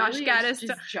 Yeah, So Josh really, Gaddis. it's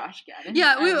just Josh Gaddis.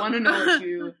 Yeah, I want to know what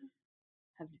you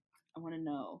have. I want to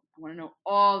know. I want to know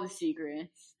all the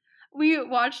secrets. We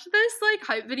watched this like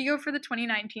hype video for the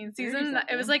 2019 There season. is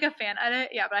It was like a fan edit.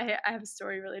 Yeah, but I have a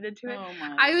story related to it. Oh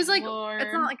my I was like, Lord.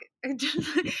 it's not like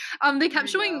they kept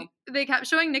showing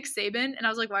Nick Saban, and I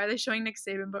was like, why are they showing Nick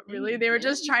Saban? But really, they were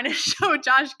just trying to show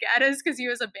Josh Gaddis because he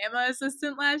was a Bama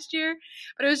assistant last year.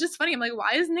 But it was just funny. I'm like,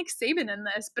 why is Nick Saban in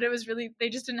this? But it was really they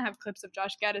just didn't have clips of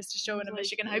Josh Gaddis to show in a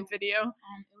Michigan hype video.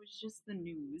 It was just the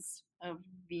news of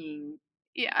being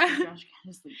Yeah. Josh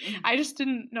Gaddis leaving. I just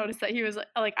didn't notice that he was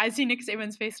like I see Nick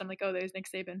Saban's face and I'm like, oh, there's Nick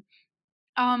Saban.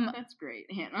 That's great,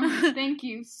 Hannah. Thank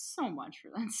you so much for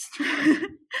that story.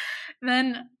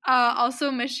 Then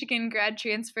also Michigan grad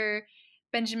transfer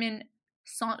Benjamin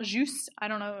Saint-Just, I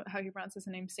don't know how he pronounces his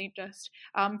name, Saint-Just,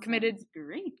 committed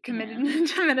to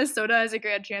Minnesota as a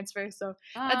grad transfer. So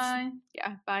bye.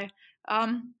 Bye.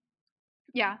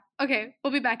 Yeah. Okay,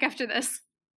 we'll be back after this.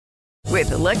 With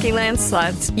the Lucky Land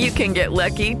Slots, you can get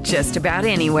lucky just about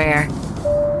anywhere.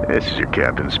 This is your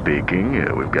captain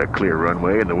speaking. We've got clear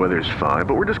runway and the weather's fine,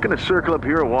 but we're just going to circle up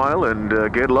here a while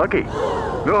and get lucky.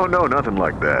 No, nothing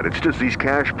like that. It's just these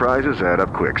cash prizes add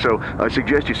up quick. So I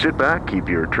suggest you sit back, keep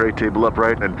your tray table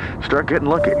upright, and start getting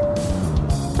lucky.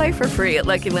 Play for free at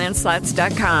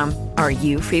LuckyLandSlots.com. Are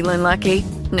you feeling lucky?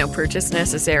 No purchase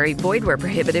necessary. Void where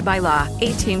prohibited by law.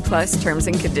 18+ terms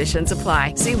and conditions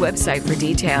apply. See website for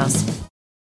details.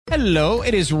 Hello,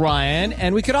 it is Ryan,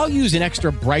 and we could all use an extra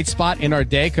bright spot in our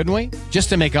day, couldn't we? Just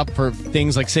to make up for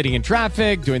things like sitting in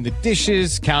traffic, doing the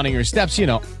dishes, counting your steps,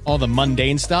 all the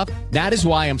mundane stuff. That is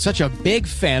why I'm such a big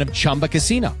fan of Chumba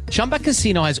Casino. Chumba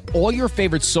Casino has all your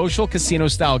favorite social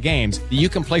casino-style games that you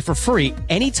can play for free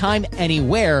anytime,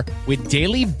 anywhere with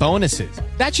daily bonuses.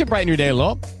 That should brighten your day a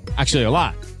little. Actually, a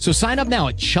lot. So sign up now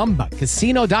at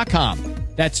ChumbaCasino.com.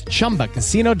 That's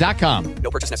ChumbaCasino.com.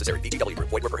 No purchase necessary. VGW Group.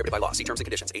 Void where prohibited by law. See terms and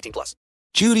conditions. 18+.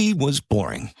 Judy was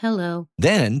boring. Hello.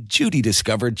 Then Judy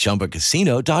discovered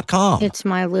ChumbaCasino.com. It's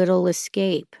my little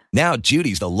escape. Now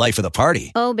Judy's the life of the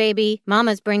party. Oh, baby,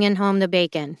 mama's bringing home the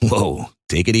bacon. Whoa,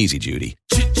 take it easy, Judy.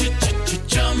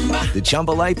 The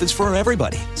Chumba life is for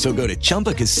everybody. So go to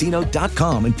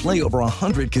ChumbaCasino.com and play over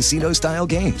 100 casino-style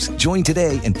games. Join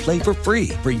today and play for free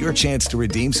for your chance to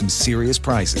redeem some serious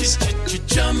prizes.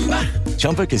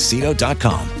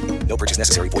 ChumbaCasino.com. No purchase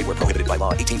necessary. Void where prohibited by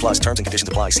law. 18+. Terms and conditions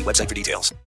apply. See website for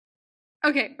details.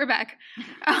 Okay, we're back.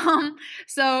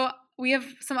 So we have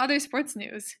some other sports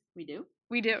news. We do?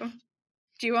 We do.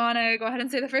 Do you want to go ahead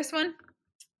and say the first one?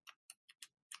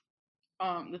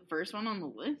 The first one on the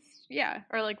list? Yeah,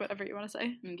 or like whatever you want to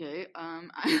say. Okay.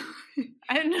 I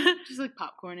just like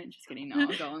popcorn it. Just kidding. No,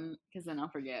 I'll go on because then I'll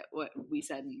forget what we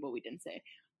said and what we didn't say.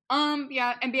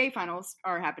 Yeah, NBA finals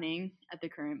are happening at the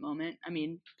current moment. I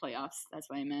mean, playoffs. That's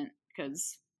what I meant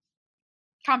because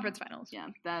conference finals. Yeah,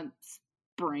 that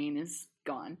brain is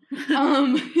gone.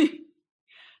 The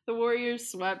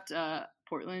Warriors swept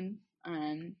Portland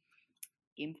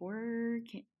game 4.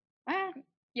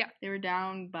 Yeah, they were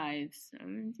down by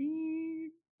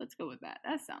 17. Let's go with that.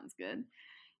 That sounds good.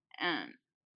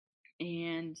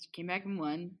 And came back and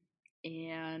won.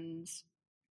 And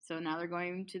so now they're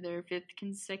going to their 5th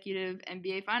consecutive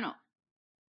NBA final.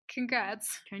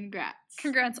 Congrats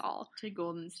all to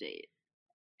Golden State.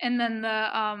 And then the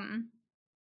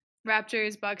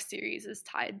Raptors Bucks series is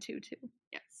tied 2-2.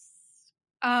 Yes.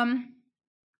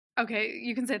 Okay,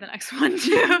 you can say the next one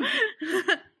too.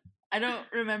 I don't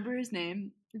remember his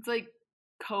name. It's like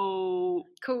Kopeka?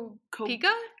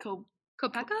 Kopeka?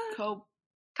 Kopka?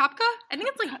 I think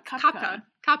it's like Kopka.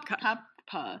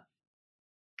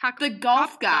 The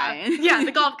golf guy. Yeah,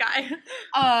 the golf guy.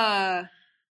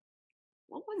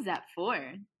 What was that for?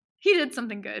 He did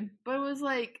something good. But it was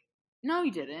like, no, he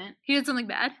didn't. He did something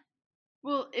bad?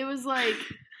 Well, it was like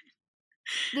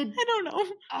I don't know.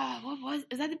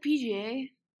 Is that the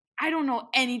PGA? I don't know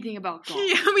anything about golf.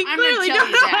 Yeah, we clearly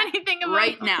don't know anything about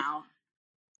right golf. now.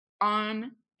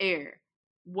 On air.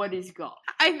 What is golf?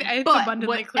 It's but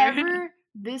abundantly whatever clear.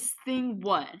 This thing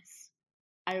was,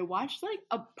 I watched like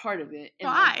a part of it. And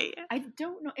why? I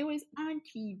don't know. It was on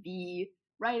TV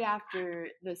right after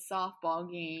the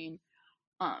softball game,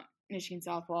 Michigan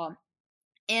softball,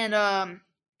 and God,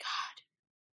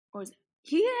 what was it?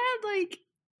 He had like,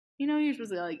 you're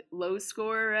supposed to like low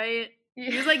score, right?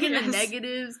 He was like in the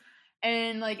negatives,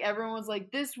 and like everyone was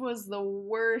like, this was the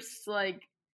worst like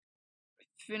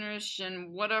finish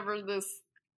and whatever this.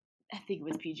 I think it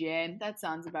was PGA. That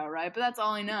sounds about right, but that's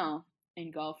all I know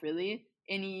in golf, really.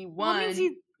 And he won.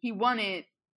 He won it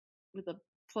with a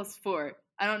 +4.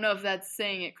 I don't know if that's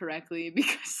saying it correctly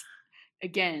because,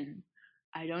 again,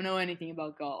 I don't know anything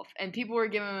about golf, and people were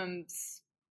giving him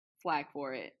flack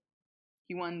for it.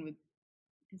 He won with.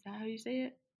 Is that how you say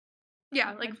it?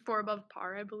 Yeah, like 4 above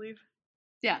par, I believe.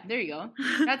 Yeah, there you go.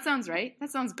 That sounds right. That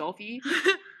sounds golfy,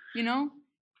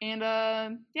 And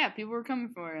yeah, people were coming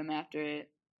for him after it.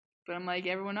 But I'm like,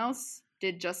 everyone else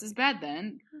did just as bad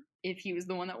then, if he was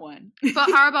the one that won. But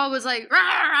Harbaugh was like,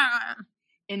 rah!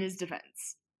 In his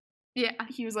defense. Yeah.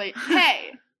 He was like,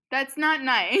 hey, that's not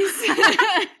nice.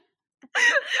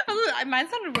 Mine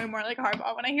sounded way more like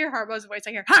Harbaugh. When I hear Harbaugh's voice,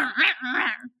 I hear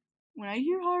When I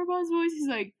hear Harbaugh's voice, he's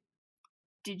like,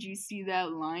 did you see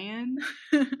that lion?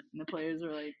 And the players were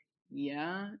like,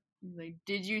 yeah. He's like,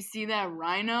 did you see that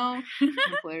rhino? And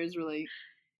the players were like,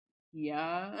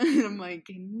 yeah. And I'm like,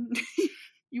 can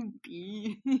you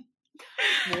be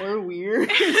more weird?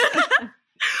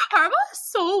 Harbaugh's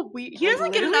so weird. He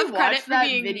doesn't get enough credit for that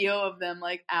being... video of them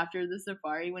like after the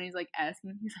safari when he's like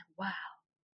asking, he's like, wow,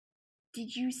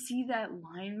 did you see that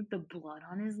lion with the blood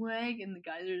on his leg? And the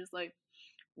guys are just like,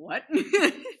 what?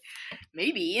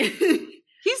 Maybe.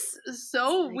 He's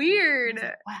so weird. He's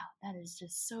like, wow, that is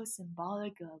just so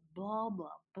symbolic of blah, blah,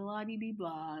 blah, blah,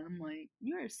 blah. And I'm like,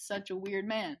 you are such a weird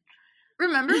man.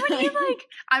 Remember when he, like,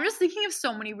 I'm just thinking of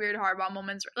so many weird Harbaugh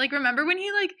moments. Like, remember when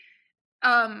he, like,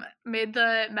 made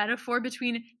the metaphor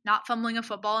between not fumbling a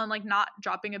football and, like, not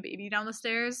dropping a baby down the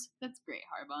stairs? That's great,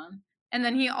 Harbaugh. And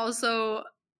then he also,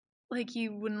 like, he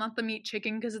wouldn't let them eat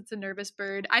chicken because it's a nervous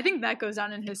bird. I think that goes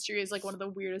down in history as, like, one of the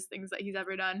weirdest things that he's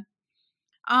ever done.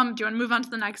 Do you want to move on to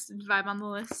the next vibe on the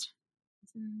list?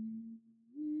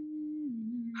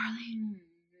 Harley.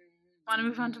 Want to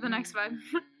move on to the next vibe?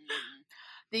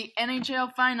 The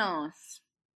NHL Finals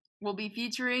will be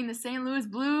featuring the St. Louis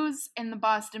Blues and the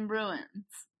Boston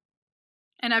Bruins.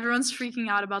 And everyone's freaking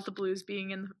out about the Blues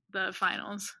being in the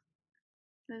finals.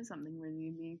 There's something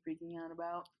really being freaking out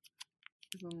about.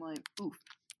 I'm like, oof.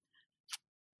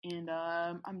 And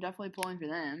I'm definitely pulling for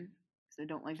them because I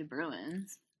don't like the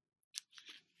Bruins.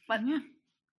 But yeah.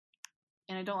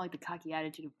 And I don't like the cocky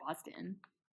attitude of Boston.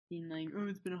 Being like, oh,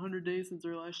 it's been 100 days since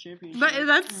our last championship. But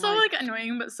that's so, like,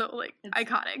 annoying, but so, like,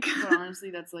 iconic. But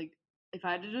honestly, that's, like, if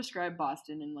I had to describe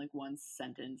Boston in, like, one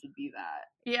sentence, it'd be that.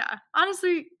 Yeah.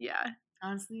 Honestly, yeah.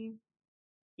 Honestly,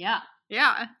 yeah.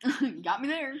 Yeah. Got me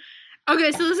there.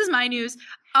 Okay, so this is my news.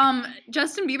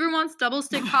 Justin Bieber wants double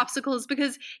stick popsicles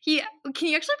because can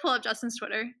you actually pull up Justin's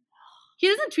Twitter? He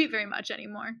doesn't tweet very much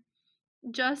anymore.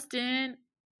 Justin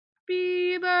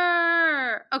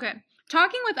Bieber. Okay.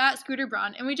 Talking with @Scooter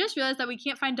Braun, and we just realized that we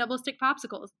can't find double stick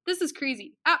popsicles. This is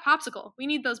crazy. @Popsicle. We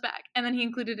need those back. And then he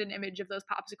included an image of those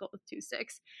popsicles with 2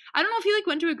 sticks. I don't know if he, like,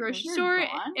 went to a grocery store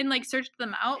and, like, searched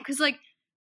them out, because, like,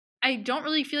 I don't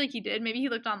really feel like he did. Maybe he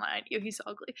looked online. Ew, he's so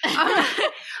ugly.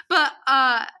 But,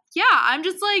 yeah, I'm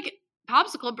just like,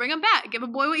 popsicle, bring him back. Give a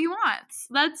boy what he wants.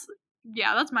 That's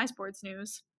my sports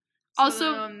news. So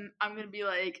Also, I'm going to be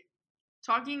like,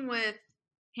 talking with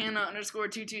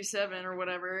Hannah_227 or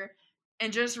whatever,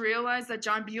 and just realized that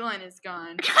John Beeline is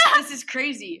gone. This is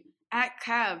crazy.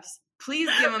 @Cavs, please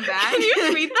give him back. Can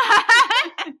you tweet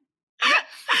that?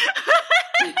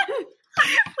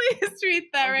 Please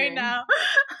tweet that right now.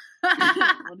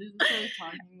 What is it like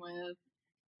talking with?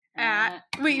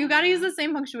 Wait, you gotta use the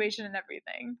same punctuation and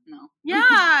everything. No.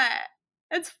 Yeah.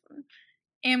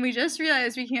 And we just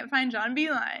realized we can't find John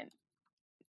Beeline.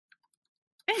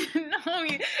 No,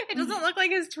 it doesn't look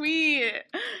like his tweet.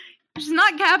 She's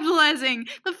not capitalizing.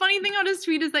 The funny thing about his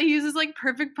tweet is that he uses, like,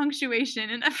 perfect punctuation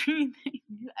and everything. Have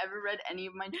you ever read any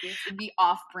of my tweets? It'd be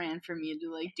off-brand for me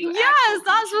to, like, do. Yeah, it's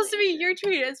not supposed to be your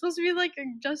tweet. It's supposed to be, like,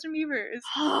 Justin Bieber's.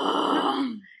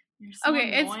 You're so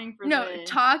annoying for this.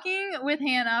 Talking with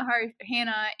Hannah,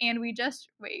 and we just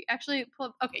actually pull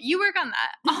up. Okay, you work on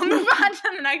that. I'll move on to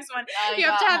the next one. You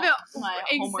have to have it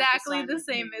exactly the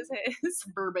same as his.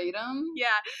 Verbatim? Yeah,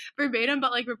 verbatim,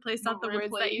 but, like, replace out the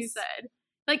words that you said.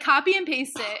 Like, copy and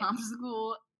paste it.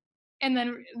 Popsicle. And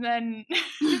then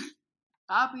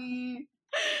copy,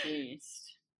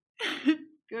 paste.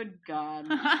 Good God.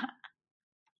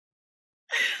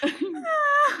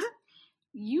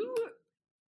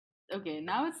 Okay,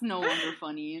 now it's no longer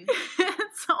funny.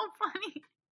 It's so funny.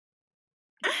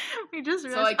 We just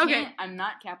realized. So I can't. I'm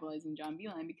not capitalizing John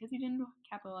Beeline because he didn't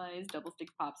capitalize double stick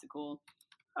popsicle.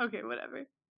 Okay, whatever.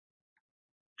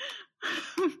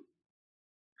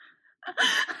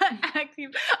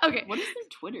 Okay. What is their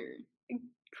Twitter?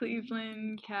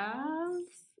 Cleveland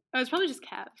Cavs? Oh, it's probably just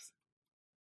Cavs.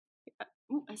 Yeah.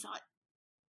 Ooh, I saw it.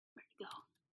 Where'd it go?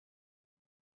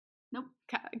 Nope.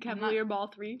 Cavalier Ball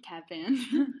 3. Cav fan.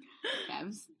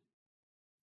 Cavs.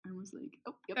 I was like,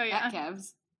 oh, yep, oh, yeah.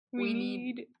 Cavs. We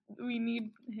need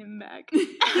him back.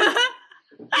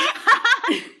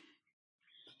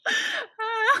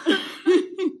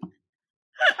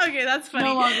 Okay, that's funny.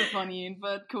 No longer funny,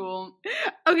 but cool.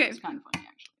 Okay. It's kind of funny,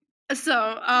 actually.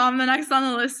 So, the next on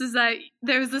the list is that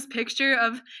there's this picture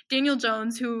of Daniel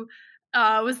Jones, who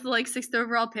was the, like, 6th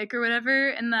overall pick or whatever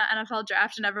in the NFL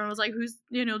draft, and everyone was like, who's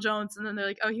Daniel Jones? And then they're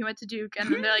like, oh, he went to Duke.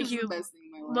 And then they're like, he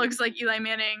looks like Eli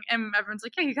Manning. And everyone's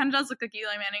like, yeah, he kind of does look like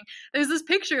Eli Manning. There's this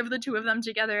picture of the two of them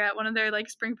together at one of their, like,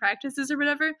 spring practices or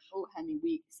whatever. Oh, Henry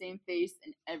Week. Same face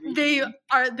and everything.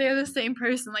 They're the same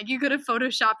person. Like, you could have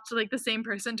photoshopped, like, the same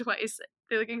person twice.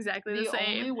 They look exactly the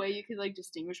same. The only way you could, like,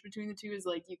 distinguish between the two is,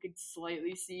 like, you could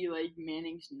slightly see, like,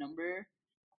 Manning's number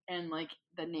and, like,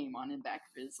 the name on the back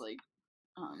of his, like,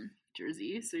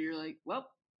 jersey. So you're like, well,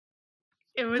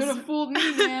 it was could have fooled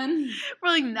me, man. We're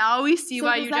like, now we see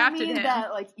why you drafted him. Does that mean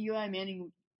that, like, Eli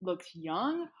Manning looks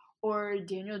young or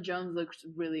Daniel Jones looks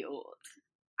really old?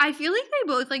 I feel like they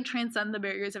both, like, transcend the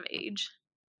barriers of age.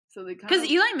 So they because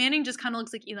Eli Manning just kind of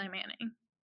looks like Eli Manning.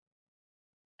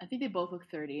 I think they both look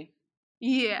 30.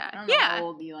 Yeah. I don't know how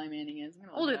old Eli Manning is.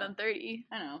 Older than 30.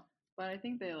 I know. But I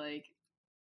think they,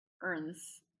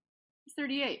 earns... He's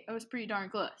 38. I was pretty darn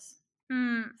close. So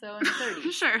in the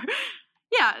 30s. Sure.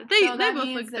 Yeah, they so both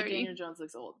means look 30. That Daniel Jones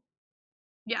looks old.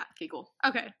 Yeah. Okay, cool.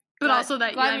 Okay. But also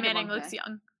that glad Eli we could Manning bump looks that.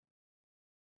 young.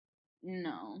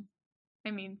 No.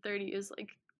 I mean, 30 is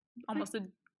almost a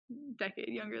decade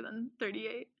younger than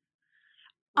 38.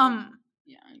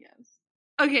 Yeah, I guess.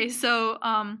 Okay, so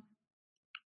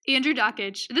Andrew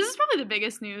Dockich. This is probably the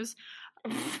biggest news.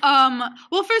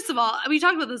 Well, first of all, we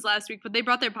talked about this last week, but they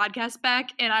brought their podcast back,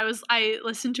 and I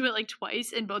listened to it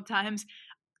twice, and both times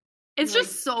it's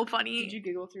just so funny. Did you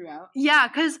giggle throughout? Yeah,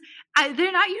 because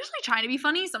they're not usually trying to be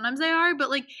funny. Sometimes they are, but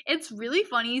it's really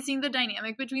funny seeing the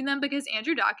dynamic between them because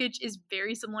Andrew Dockich is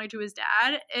very similar to his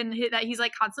dad, and that he's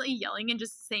constantly yelling and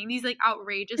just saying these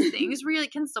outrageous things where you're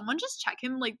can someone just check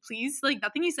him, please?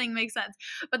 Nothing he's saying makes sense.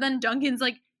 But then Duncan's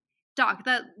Doc,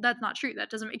 that's not true. That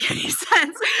doesn't make any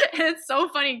sense. And it's so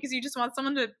funny because you just want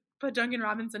someone to put Duncan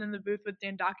Robinson in the booth with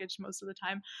Dan Dockich most of the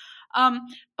time.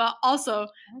 But also,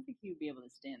 I don't think he would be able to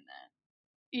stand that.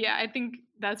 Yeah, I think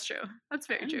that's true. That's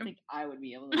very true. I don't think I would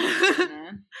be able to stand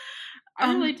that.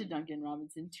 I relate to Duncan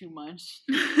Robinson too much.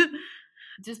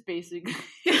 Just basically.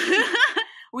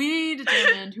 We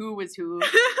determined who was who of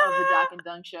the Doc and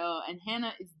Dunk show, and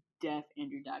Hannah is deaf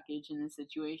Andrew Dockich in this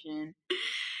situation.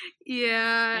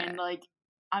 Yeah. And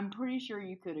I'm pretty sure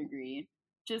you could agree.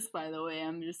 Just by the way,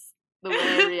 the way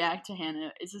I react to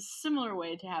Hannah is a similar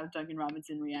way to how Duncan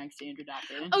Robinson reacts to Andrew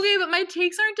Dockich. Okay, but my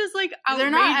takes aren't as outrageous,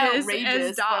 they're not outrageous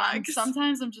as Doc's.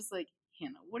 Sometimes I'm just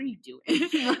Hannah, what are you doing?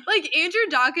 Andrew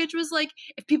Dockich was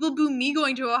if people boo me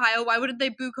going to Ohio, why wouldn't they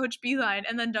boo Coach Beeline?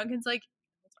 And then Duncan's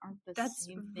that's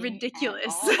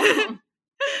ridiculous.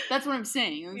 That's what I'm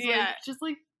saying. It's yeah. just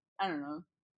I don't know.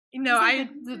 No,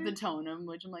 the tone of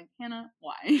which I'm Hannah,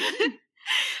 why?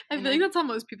 I feel that's how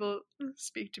most people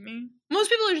speak to me. Most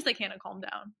people are just Hannah, calm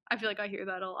down. I feel I hear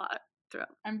that a lot throughout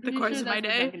the course of my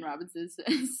day. Duncan Robinson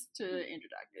says to Andrew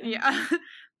Dockich. Yeah.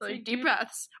 Deep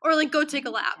breaths. Or go take a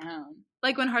lap.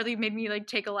 When Harley made me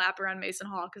take a lap around Mason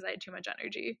Hall because I had too much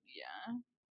energy. Yeah.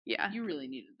 Yeah. You really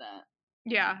needed that.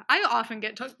 Yeah, I often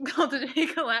get called to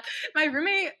take a lap. My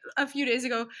roommate a few days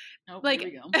ago, here we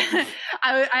go.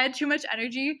 I had too much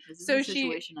energy, so the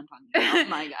situation I'm talking about,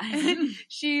 my guy.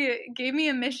 She gave me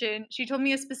a mission. She told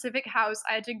me a specific house.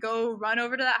 I had to go run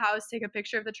over to that house, take a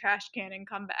picture of the trash can, and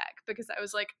come back because I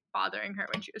was bothering her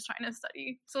when she was trying to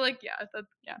study. So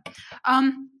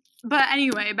But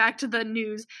anyway, back to the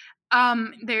news.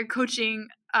 They're coaching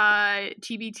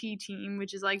TBT team,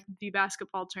 which is the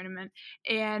basketball tournament,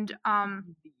 and the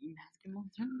basketball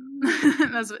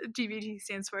tournament. that's what TBT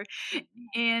stands for.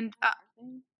 And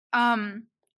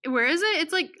where is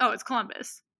it? It's it's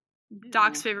Columbus,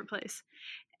 Doc's favorite place.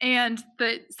 And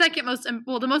the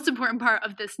the most important part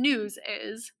of this news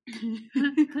is.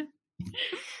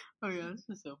 Oh yeah, this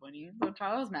is so funny. So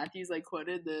Charles Matthews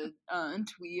quoted the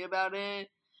tweet about it.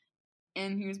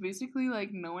 And he was basically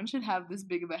no one should have this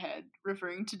big of a head,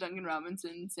 referring to Duncan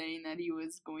Robinson, saying that he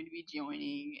was going to be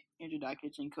joining Andrew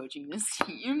Dockich and coaching this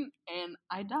team. And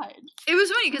I died. It was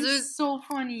funny because it was so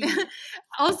funny.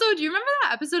 Also, do you remember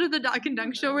that episode of the Doc and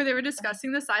Dunk show where they were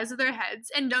discussing the size of their heads?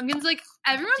 And Duncan's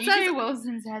everyone says DJ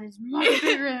Wilson's head is much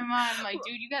bigger than mine. I'm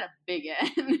dude, you got a big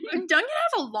head. Duncan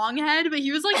has a long head, but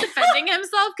he was defending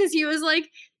himself because he was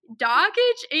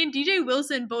Dockich and DJ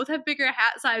Wilson both have bigger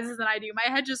hat sizes than I do.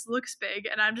 My head just looks big,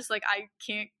 and I'm just I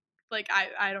can't,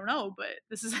 I don't know, but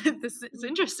this is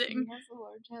interesting. He has a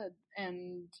large head,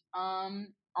 and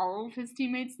all of his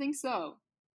teammates think so.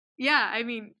 Yeah, I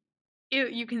mean,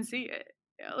 you can see it.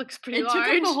 It looks pretty large.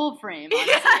 It took up the whole frame,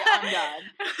 honestly. Oh God.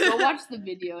 Go watch the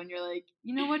video, and you're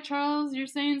you know what, Charles? You're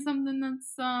saying something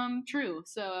that's true.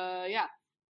 So yeah.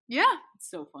 Yeah. It's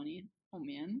so funny. Oh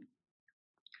man.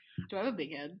 Do I have a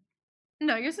big head?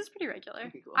 No, yours is pretty regular.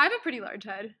 Okay, cool. I have a pretty large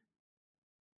head.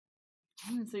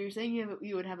 So you're saying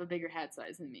you would have a bigger hat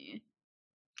size than me?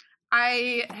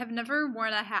 I have never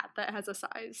worn a hat that has a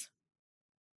size.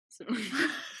 So.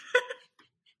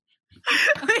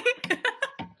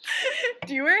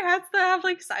 Do you wear hats that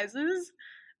have sizes?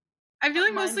 I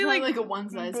feel mostly a one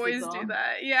size boys do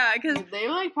that. Yeah, because they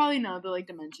probably know the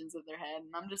dimensions of their head,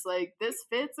 and I'm just this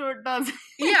fits or it doesn't.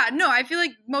 Yeah, no, I feel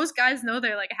most guys know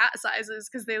their hat sizes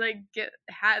because they get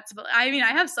hats. But I mean, I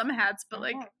have some hats, but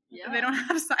they don't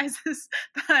have sizes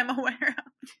that I'm aware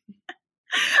of.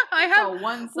 I have a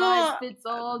one size fits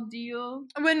all deal.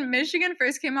 When Michigan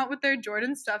first came out with their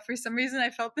Jordan stuff, for some reason I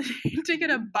felt the need to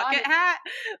get a bucket hat.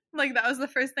 That was the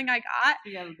first thing I got.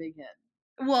 You have a big head.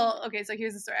 Well, okay, so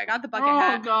here's the story. I got the bucket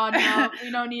hat. Oh, God, no. We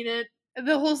don't need it.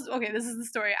 Okay, this is the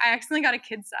story. I accidentally got a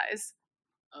kid size.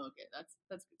 Oh, okay, that's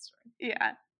a good story.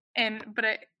 Yeah, but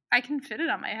I can fit it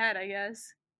on my head, I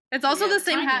guess. It's also the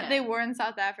same hat they wore in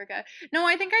South Africa. No,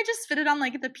 I think I just fit it on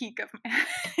like the peak of my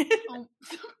head. Oh.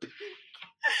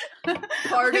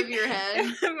 Part of your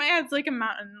head. My head's like a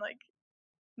mountain, like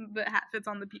the hat fits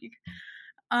on the peak.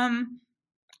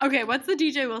 Okay, what's the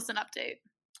DJ Wilson update?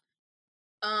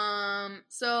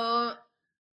 So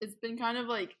it's been kind of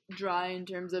like dry in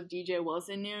terms of DJ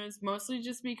Wilson news, mostly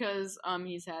just because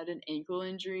he's had an ankle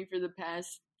injury for the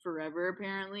past forever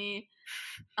apparently.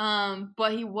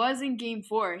 But he was in game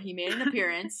 4. He made an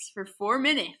appearance for 4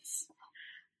 minutes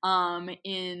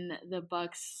in the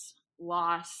Bucks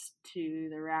loss to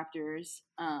the Raptors.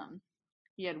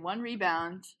 He had 1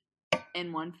 rebound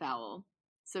and 1 foul.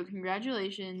 So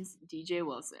congratulations, DJ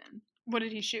Wilson. What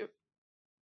did he shoot?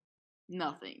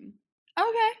 Nothing.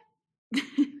 Okay.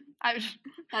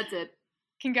 That's it.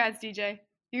 Congrats, DJ.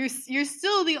 You're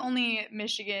still the only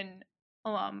Michigan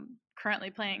alum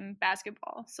currently playing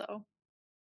basketball, so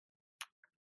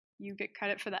you get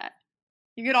credit for that.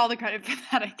 You get all the credit for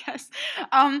that, I guess.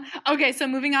 Okay, so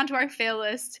moving on to our fail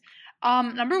list.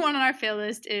 Number 1 on our fail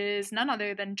list is none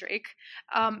other than Drake.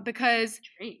 Because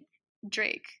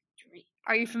Drake.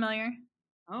 Are you familiar?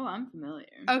 Oh, I'm familiar.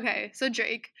 Okay, so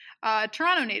Drake,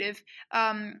 Toronto native.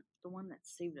 The one that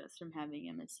saved us from having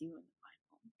MSU in the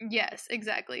final. Yes,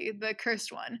 exactly. The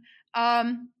cursed one.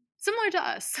 Similar to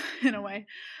us, in a way.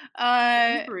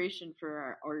 Inspiration for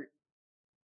our art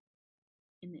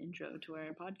in the intro to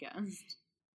our podcast.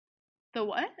 The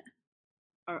what?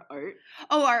 Our art.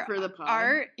 Oh, our for the pod.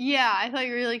 Art? Yeah, I thought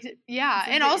you were like, yeah.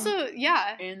 And also,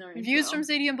 yeah. And our Views intro. from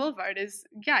Stadium Boulevard is,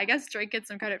 yeah, I guess Drake gets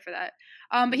some credit for that.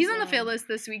 But he's on the fail list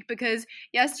this week because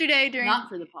yesterday during... Not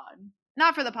for the pod.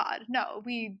 Not for the pod. No,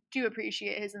 we do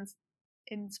appreciate his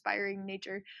inspiring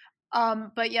nature.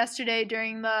 But yesterday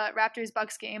during the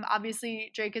Raptors-Bucks game,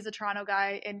 obviously Drake is a Toronto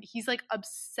guy, and he's, like,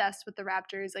 obsessed with the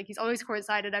Raptors. Like, he's always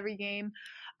courtside at every game.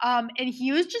 And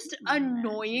he was just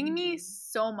annoying me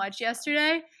so much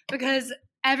yesterday because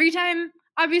every time,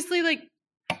 obviously, like,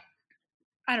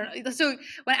 I don't know. So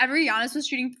whenever Giannis was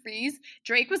shooting threes,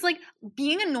 Drake was like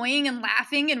being annoying and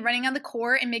laughing and running on the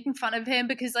court and making fun of him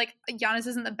because like Giannis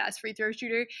isn't the best free throw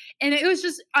shooter. And it was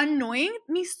just annoying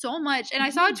me so much. And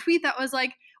I saw a tweet that was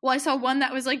like, well, I saw one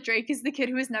that was like, Drake is the kid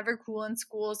who was never cool in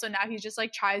school. So now he just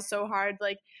like tries so hard,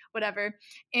 like whatever.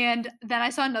 And then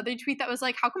I saw another tweet that was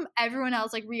like, how come everyone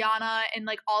else, like Rihanna and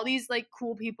like all these like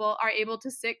cool people are able to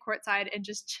sit courtside and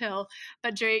just chill,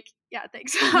 but Drake, yeah,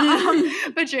 thanks.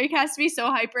 But Drake has to be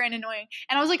so hyper and annoying.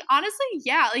 And I was like, honestly,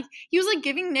 yeah, like he was like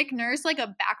giving Nick Nurse like a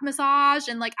back massage.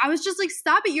 And like, I was just like,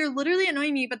 stop it. You're literally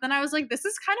annoying me. But then I was like, this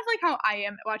is kind of like how I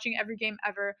am watching every game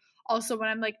ever. Also, when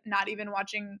I'm like not even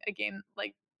watching a game,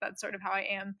 like that's sort of how I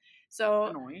am. So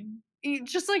annoying.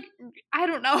 Just like, I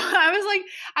don't know. I was like,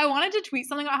 I wanted to tweet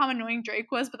something about how annoying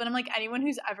Drake was. But then I'm like, anyone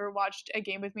who's ever watched a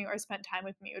game with me or spent time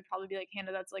with me would probably be like,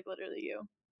 Hannah, that's like literally you.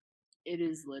 It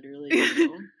is literally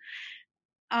you.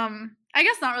 I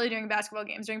guess not really during basketball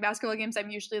games. During basketball games, I'm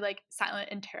usually like silent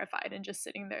and terrified and just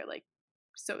sitting there like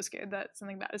so scared that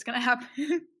something bad is gonna happen.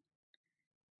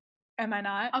 Am I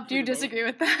not? Do you disagree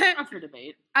with that? Up for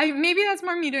debate. Maybe that's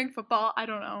more me during football. I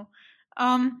don't know.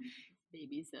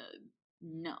 Baby said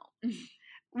no. Do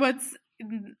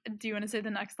you want to say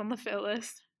the next on the fail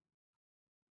list?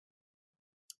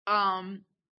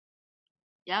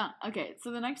 Yeah, okay, so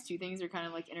the next two things are kind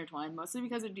of like intertwined, mostly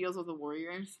because it deals with the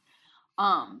Warriors.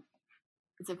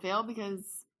 It's a fail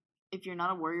because if you're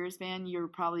not a Warriors fan, you're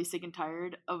probably sick and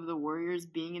tired of the Warriors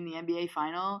being in the NBA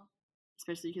final,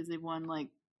 especially because they've won like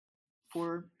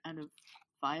 4 out of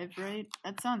 5, right?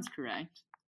 That sounds correct.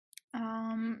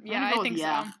 Yeah, I think so.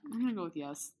 I'm gonna go with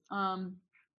yes. I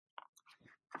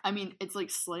mean, it's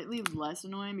like slightly less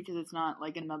annoying because it's not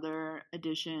like another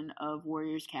edition of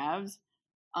Warriors Cavs.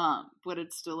 But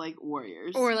it's still like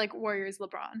Warriors. Or like Warriors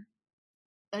LeBron.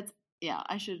 Yeah,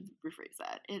 I should rephrase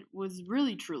that. It was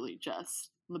really truly just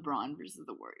LeBron versus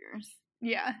the Warriors.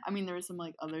 Yeah. I mean, there were some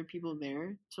like other people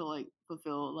there to like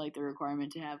fulfill like the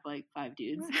requirement to have like 5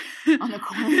 dudes on the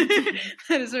court.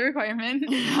 That is a requirement.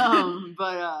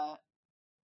 But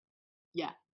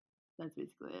yeah, that's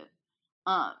basically it.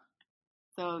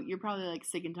 So you're probably like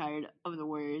sick and tired of the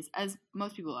Warriors, as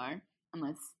most people are,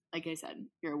 unless, like I said,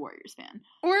 you're a Warriors fan.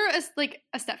 Or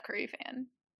a Steph Curry fan.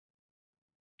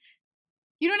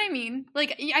 You know what I mean?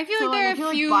 Like, I feel like there are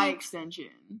a few... Like by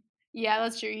extension. Yeah,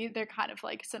 that's true. They're kind of,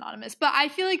 like, synonymous. But I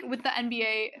feel like with the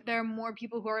NBA, there are more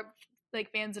people who are,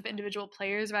 like, fans of individual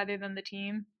players rather than the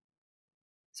team.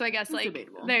 So I guess, that's like...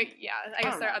 debatable. Yeah, I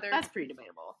guess there are other... That's pretty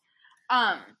debatable.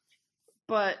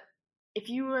 But if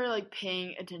you were like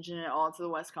paying attention at all to the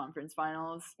West Conference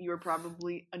Finals, you were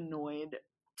probably annoyed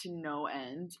to no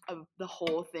end of the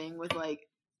whole thing with like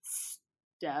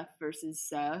Steph versus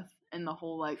Seth and the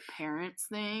whole like parents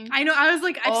thing. I know. I was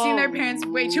like, I've seen their parents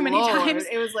way too many times.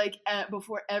 It was like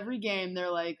before every game,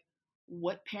 they're like,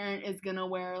 what parent is gonna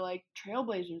wear like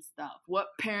Trailblazers stuff? What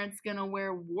parent's gonna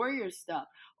wear Warriors stuff?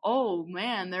 Oh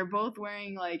man, they're both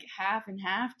wearing like half and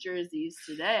half jerseys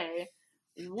today.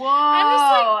 Whoa!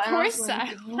 I'm just like, poor Seth.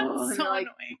 That's so like,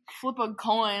 annoying. Flip a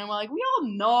coin. I'm like, we all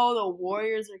know the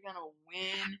Warriors are gonna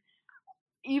win.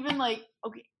 Even like,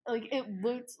 okay, like it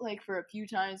looked like for a few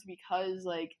times because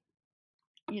like,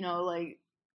 you know, like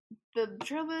the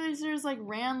Trailblazers like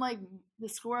ran like the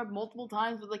score up multiple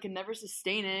times, but like could never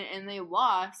sustain it, and they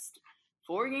lost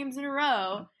 4 games in a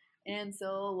row. And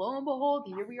so lo and behold,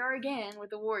 here we are again with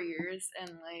the Warriors,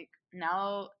 and like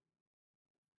now,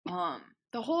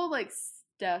 the whole like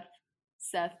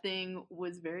Seth thing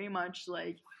was very much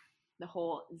like the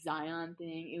whole Zion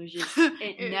thing. It was just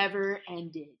it never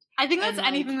ended. I think that's and,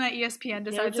 like, anything that ESPN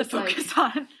decides to focus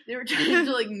on. They were trying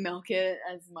to like milk it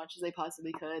as much as they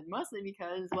possibly could, mostly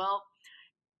because, well,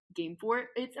 Game 4,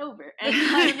 it's over. And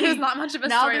like, there's not much of a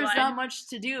now storyline. there's not much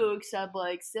to do except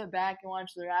like sit back and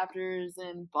watch the Raptors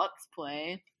and Bucks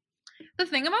play. The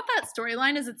thing about that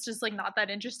storyline is it's just like not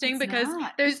that interesting because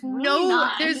not. there's It's really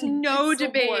not. there's no It's so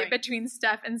debate boring. between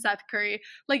Steph and Seth Curry.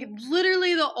 Like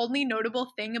literally the only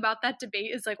notable thing about that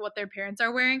debate is like what their parents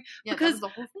are wearing, Yeah, because that was the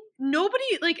whole thing. nobody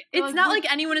like They're it's like, not what-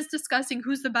 like anyone is discussing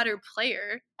who's the better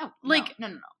player. Oh, like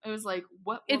no. It was like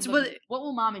what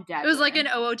will mom and dad It was like wear?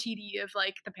 an OOTD of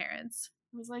like the parents.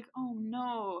 It was like, oh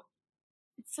no,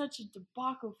 it's such a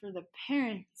debacle for the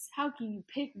parents. How can you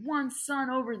pick one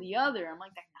son over the other? I'm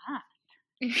like, they're not.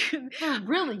 They're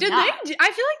really Did not. they?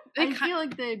 I feel like I feel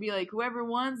like they'd be like, whoever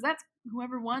won, that's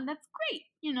great,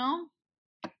 you know.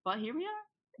 But here we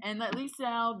are, and at least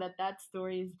now that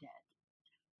story is dead.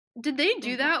 Did they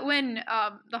do that when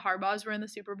the Harbaughs were in the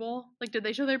Super Bowl? Like, did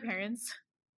they show their parents?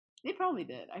 They probably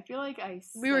did. I feel like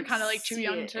We were kind of like too see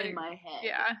young it to in my head.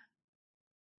 Yeah,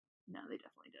 No, they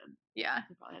definitely did. yeah.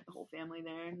 They probably had the whole family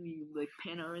there, and you like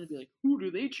pan over and be like, who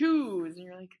do they choose? And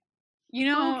you're like, You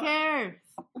know, who cares?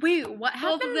 wait, what Both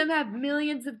happened? of them have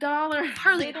millions of dollars.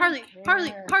 Harley. They don't care.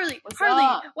 What's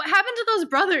up? What happened to those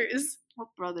brothers? What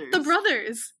brothers? The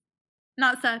brothers,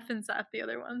 not Seth and Seth, the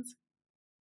other ones.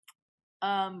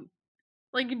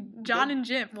 Like John and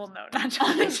Jim. Well, no, not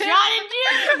John and Jim. John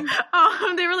and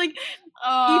Jim. They were like Ethan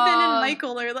and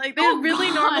Michael, or like they had really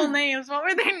God. normal names. What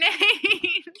were their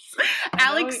names?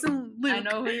 Alex and Luke. I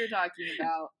know who you're talking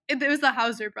about. It was the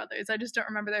Hauser brothers. I just don't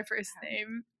remember their first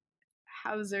name.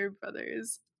 Hauser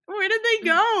brothers. Where did they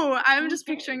go? I'm just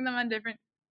picturing them on different.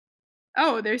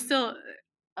 Oh, they're still.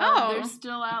 They're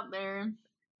still out there.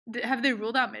 Have they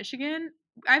ruled out Michigan?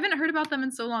 I haven't heard about them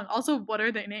in so long. Also, what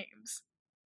are their names?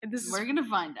 We're gonna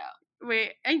find out.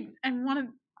 Wait, I want to.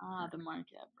 The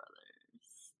Marquette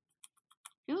brothers.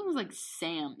 I feel it was like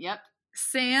Sam. Yep.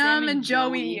 Sam and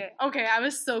Joey. Okay, I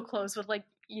was so close with like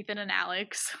Ethan and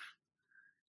Alex.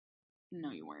 No,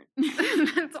 you weren't.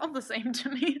 It's all the same to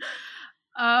me.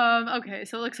 Okay,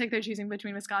 so it looks like they're choosing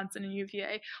between Wisconsin and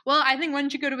UVA. Well, I think one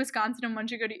should go to Wisconsin and one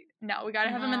should go to. No, we gotta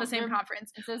have them in the same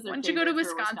conference. It says they're One should go to favored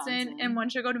for Wisconsin and one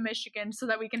should go to Michigan so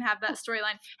that we can have that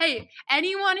storyline. Hey,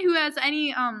 anyone who has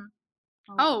any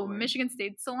Lord. Michigan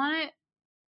State's still on it?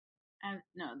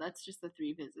 No, that's just the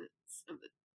 3 visits of the.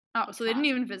 Oh, so they didn't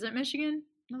even visit Michigan?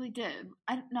 No, they did.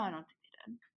 I don't think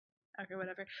they did. Okay,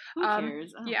 whatever. Who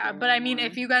cares? I don't Yeah, care but I mean,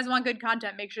 anymore. if you guys want good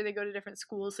content, make sure they go to different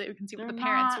schools so you can see what They're the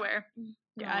parents not wear.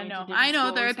 Yeah, I going to know. different I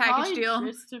know they're a schools. package Probably deal.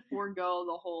 Just to forego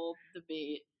the whole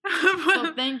debate.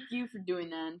 So thank you for doing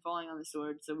that and falling on the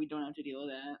sword, so we don't have to deal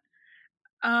with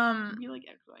that. It'd be like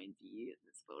X, Y, and Z in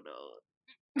this photo.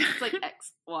 It's like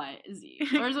X, Y, Z,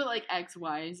 or is it like X,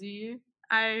 Y, Z?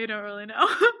 I don't really know.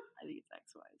 I think it's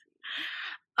X, Y,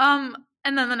 Z.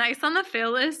 And then the next on the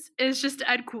fail list is just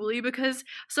Ed Cooley because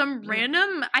some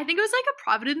random, I think it was like a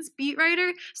Providence beat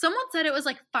writer. Someone said it was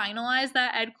like finalized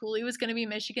that Ed Cooley was going to be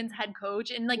Michigan's head coach,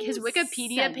 and like his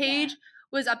Wikipedia page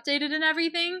was updated and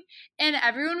everything, and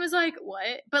everyone was like,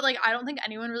 what? But like, I don't think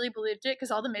anyone really believed it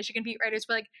because all the Michigan beat writers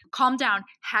were like, calm down,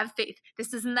 have faith,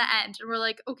 this isn't the end. And we're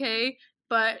like, okay.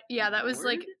 But yeah, that was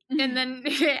like, and then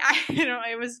I don't know,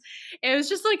 it was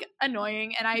just like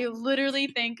annoying, and I literally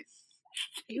think,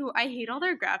 ew, I hate all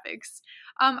their graphics.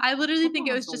 I literally think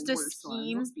it was just a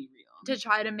scheme to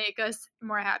try to make us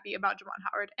more happy about Juwan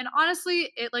Howard, and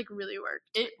honestly, it like really worked.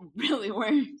 It really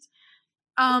worked.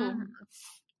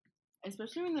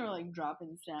 Especially when they were like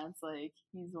dropping stats, like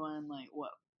he's won like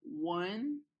what,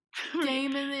 1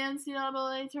 game in the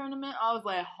NCAA tournament. I was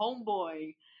like,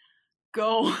 homeboy,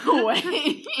 go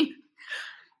away.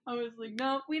 I was like,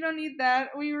 no, we don't need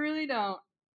that. We really don't.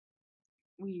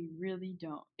 We really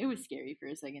don't. It was scary for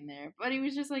a second there, but he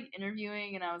was just like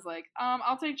interviewing, and I was like,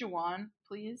 I'll take Juwan,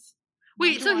 please.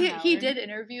 Wait, so he did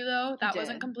interview though? That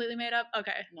wasn't completely made up?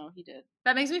 Okay. No, he did.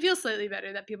 That makes me feel slightly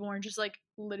better that people weren't just like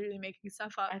literally making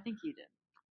stuff up. I think he did.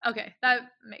 Okay, that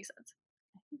makes sense.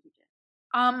 I think he did.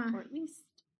 Or at least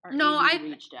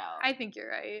reached out. I think you're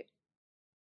right.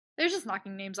 They're just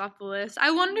knocking names off the list.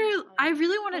 I wonder. I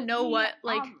really want to know what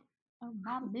like.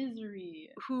 My misery.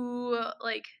 Who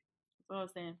like? That's what I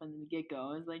was saying from the get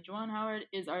go. It's like Juwan Howard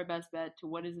is our best bet to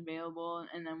what is available,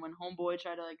 and then when homeboy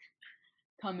tried to like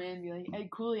come in and be like, "Hey,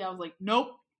 Cooley," I was like,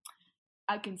 "Nope."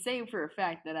 I can say for a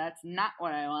fact that that's not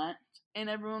what I want. And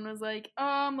everyone was like,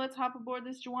 let's hop aboard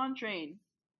this Juwan train.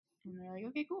 And they're like,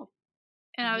 okay, cool.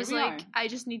 And I was like, I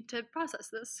just need to process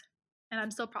this. And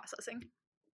I'm still processing.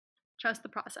 Trust the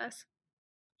process.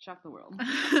 Shock the world.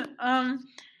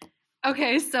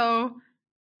 Okay, so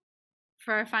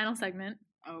for our final segment.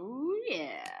 Oh,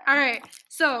 yeah. All right,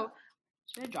 so.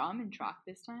 Should I draw them in chalk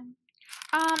this time?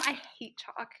 I hate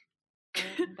chalk.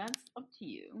 Well, that's up to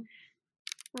you.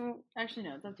 Actually,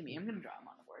 no, it's up to me. I'm going to draw them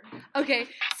on the board. Okay,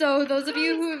 so those of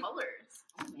you who... colors.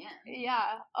 Oh, man.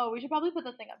 Yeah. Oh, we should probably put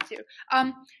the thing up, too.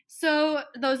 So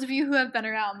those of you who have been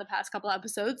around the past couple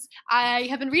episodes, I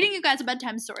have been reading you guys a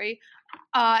bedtime story.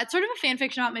 It's sort of a fan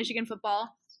fiction about Michigan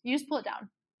football. You just pull it down.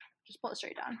 Just pull it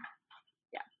straight down.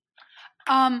 Yeah.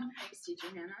 Thanks, teacher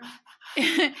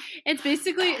Hannah. It's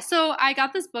basically... So I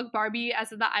got this book, Barbie as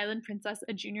the Island Princess,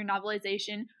 a junior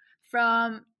novelization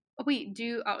from...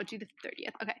 due the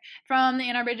 30th. Okay. From the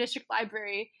Ann Arbor District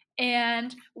Library.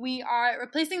 And we are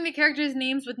replacing the characters'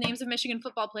 names with names of Michigan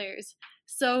football players.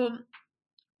 So...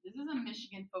 This is a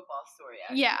Michigan football story,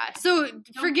 actually. Yeah. So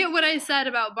forget what I said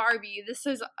about Barbie. This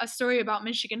is a story about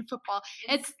Michigan football.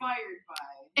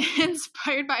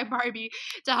 Inspired by Barbie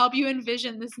to help you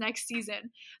envision this next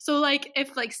season. So, like,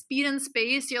 if, like, Speed in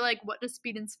Space, you're like, what does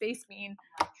Speed in Space mean?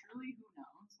 Truly, who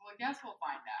knows? Well, I guess we'll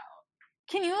find out.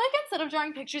 Can you, like, instead of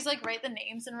drawing pictures, like, write the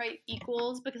names and write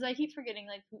equals? Because I keep forgetting,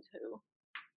 like, who's who.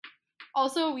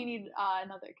 Also, we need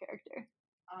another character.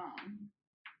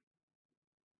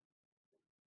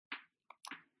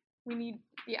 We need,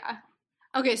 yeah.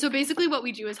 Okay, so basically what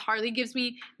we do is Harley gives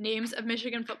me names of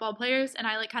Michigan football players, and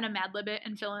I, like, kind of Mad Lib it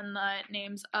and fill in the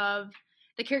names of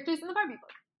the characters in the Barbie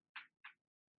book.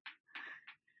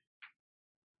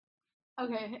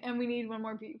 Okay, and we need one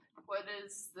more peep. What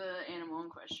is the animal in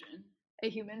question? A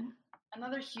human.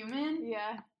 Another human?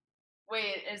 Yeah.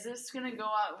 Wait, is this gonna go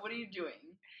out? What are you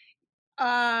doing?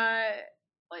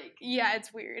 Like... Yeah,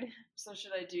 it's weird. So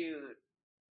should I do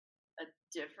a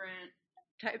different...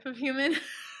 type of human?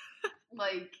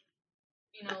 Like,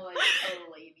 you know, like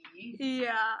a lady.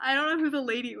 Yeah, I don't know who the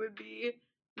lady would be.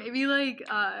 Maybe, like,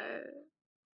 I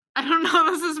don't know,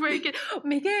 this is where you can...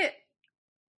 Make it...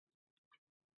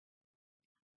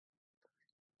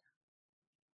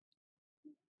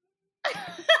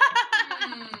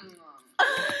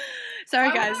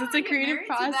 Sorry, guys, it's a creative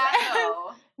process.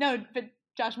 No, but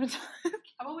Josh was...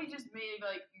 How about we just made,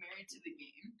 like, Married to the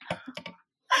Game?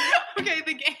 Okay,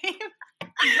 the game.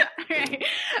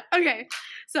 Okay,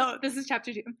 so this is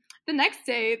chapter 2. The next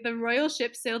day, the royal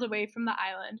ship sailed away from the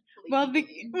island. While the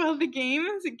game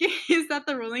gazed at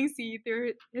the rolling sea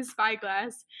through his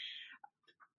spyglass.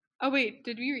 Oh, wait,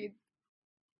 did we read?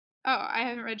 Oh, I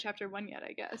haven't read chapter 1 yet,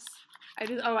 I guess.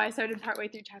 I started partway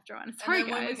through chapter 1. Sorry,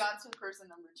 guys. When we got to person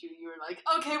number 2, you were like,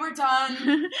 okay, we're done.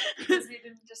 Because we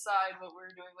didn't decide what we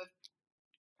were doing with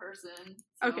person.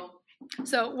 So. Okay.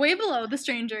 So, way below, the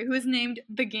stranger, who was named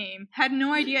The Game, had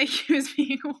no idea he was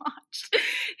being watched.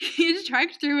 He had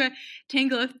trekked through a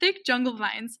tangle of thick jungle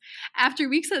vines. After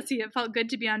weeks at sea, it felt good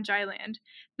to be on dry land.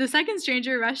 The second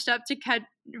stranger rushed up to catch...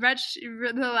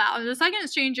 The second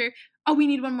stranger... Oh, we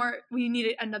need one more. We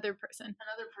need another person.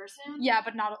 Another person? Yeah,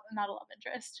 but not a love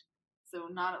interest. So,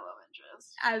 not a love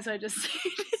interest. As I just said.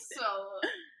 So,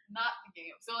 not The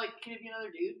Game. So, like, can it be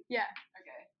another dude? Yeah.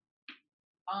 Okay.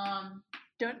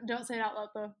 Don't say it out loud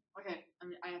though. Okay,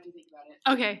 I have to think about it.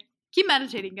 Okay, keep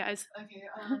meditating, guys. Okay.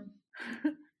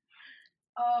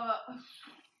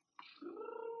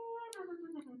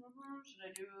 Should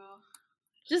I do?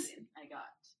 Just. I got.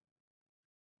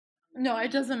 No,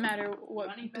 it doesn't matter what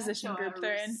position group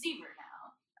they're in. Receiver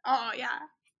now. Oh yeah.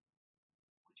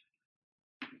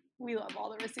 We love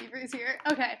all the receivers here.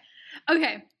 Okay.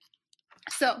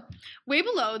 So, way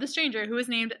below, the stranger, who was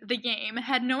named The Game,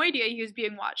 had no idea he was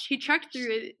being watched. He trekked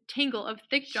through a tangle of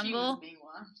thick jungle. She was being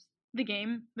watched. The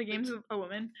game's a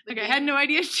woman. The Okay, game? I had no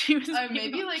idea she was being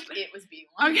maybe watched. like it was being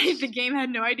watched. Okay, the game had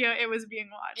no idea it was being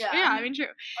watched. Yeah. I mean, true.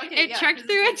 Okay, It yeah, trekked 'cause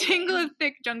through a it's like tangle of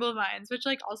thick jungle vines, which,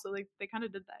 like, also, like, they kind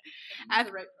of did that. That's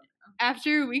the right pronoun.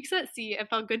 After weeks at sea, it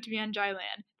felt good to be on dry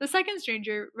land. The second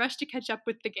stranger rushed to catch up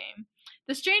with the game.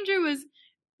 The stranger was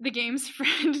the game's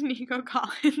friend, Nico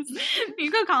Collins.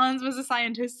 Nico Collins was a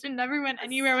scientist and never went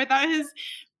anywhere without his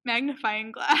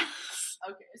magnifying glass.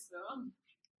 Okay, so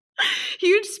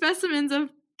Huge specimens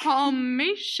of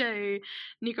Palmaceae,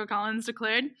 Nico Collins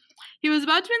declared. He was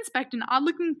about to inspect an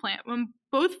odd-looking plant when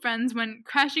both friends went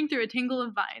crashing through a tangle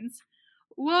of vines.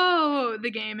 Whoa,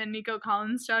 the game and Nico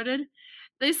Collins shouted.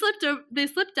 They slipped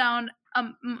down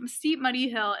a steep, muddy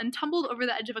hill and tumbled over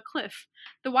the edge of a cliff.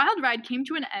 The wild ride came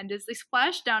to an end as they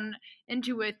splashed down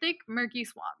into a thick, murky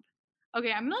swamp.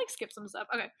 Okay, I'm gonna like skip some stuff.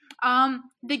 Okay.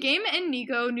 The game and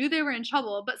Nico knew they were in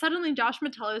trouble, but suddenly Josh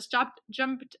Metellus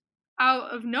jumped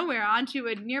out of nowhere onto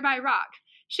a nearby rock.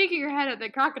 Shaking her head at the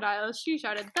crocodiles, she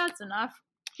shouted, "That's enough."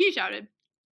 He shouted.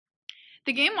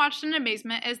 The game watched in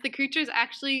amazement as the creatures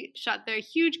actually shut their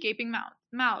huge gaping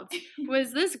mouths.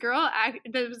 Was this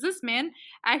man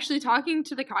actually talking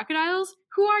to the crocodiles?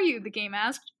 Who are you? The game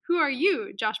asked. Who are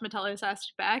you? Josh Metellus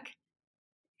asked back.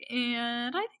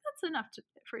 And I think that's enough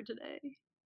for today. Is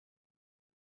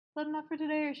that enough for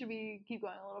today, or should we keep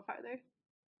going a little farther?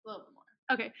 a little bit more.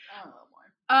 Okay. A little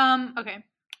more. Okay.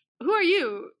 Who are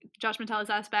you? Josh Metellus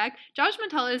asked back. Josh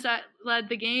Metellus led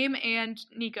the game and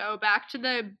Nico back to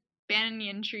the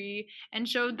banyan tree and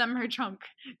showed them her trunk.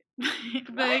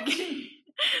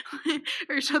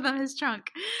 Or showed them his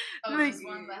trunk. Oh, this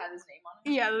one that had his name on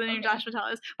it? Yeah, the name Josh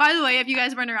Metellus. By the way, if you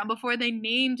guys weren't around before, they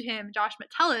named him Josh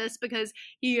Metellus because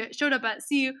he showed up at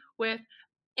sea with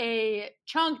a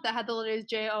trunk that had the letters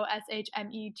JOSHMETTELLUS,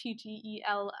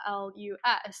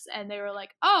 and they were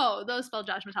like, "Oh, those spell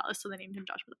Josh Metellus," so they named him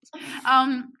Josh Metellus.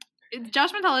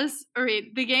 Josh Metellus,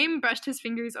 the game brushed his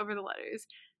fingers over the letters.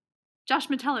 Josh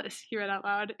Metellus, he read out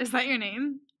loud. Is that your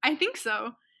name? I think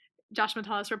so, Josh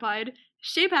Metellus replied.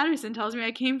 Shay Patterson tells me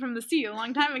I came from the sea a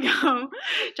long time ago,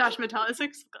 Josh Metellus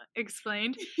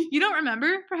explained. You don't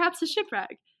remember? Perhaps a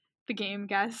shipwreck, the game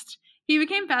guessed. He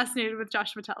became fascinated with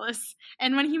Josh Metellus,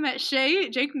 and when he met Shay,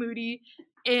 Jake Moody,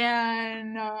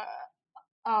 and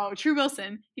True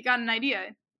Wilson, he got an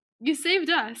idea. You saved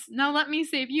us, now let me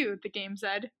save you, the game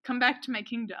said. Come back to my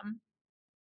kingdom.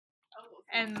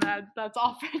 And that's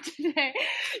all for today.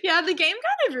 Yeah, the game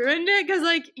kind of ruined it, because,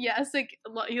 like, yes, like,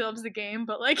 he loves the game,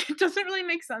 but, like, it doesn't really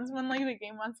make sense when, like, the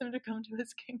game wants him to come to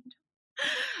his kingdom.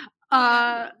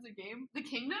 The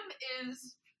kingdom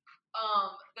is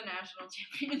the national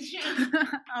championship.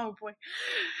 Oh boy.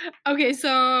 Okay,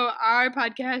 so our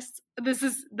podcast, this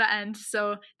is the end,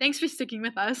 so thanks for sticking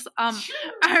with us. Our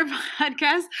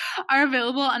podcasts are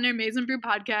available under Maizen Brew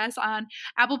Podcast on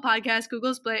Apple Podcasts,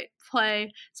 Google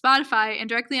Play, Spotify, and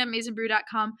directly on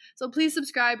maizenbrew.com. So please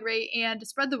subscribe, rate, and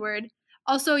spread the word.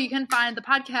 Also, you can find the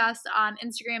podcast on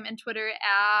Instagram and Twitter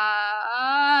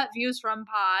at Views from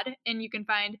Pod, and you can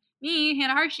find me,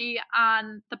 Hannah Harshey,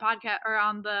 on the podcast or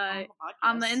on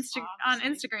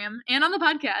Instagram and on the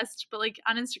podcast, but like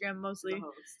on Instagram mostly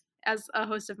as a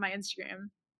host of my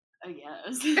Instagram.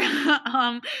 Yes.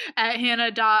 At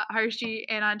Hannah.Harshey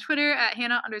and on Twitter at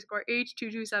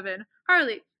Hannah_H227.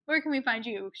 Harley, where can we find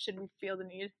you? Should we feel the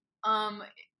need?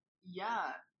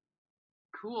 Yeah.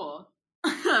 Cool.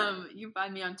 You can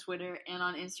find me on Twitter and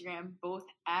on Instagram, both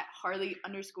at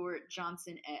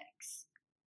Harley_JohnsonX.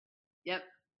 Yep.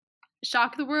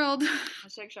 Shock the world.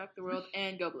 Hashtag shock the world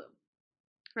and go blue.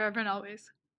 Forever and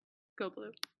always. Go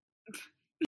blue.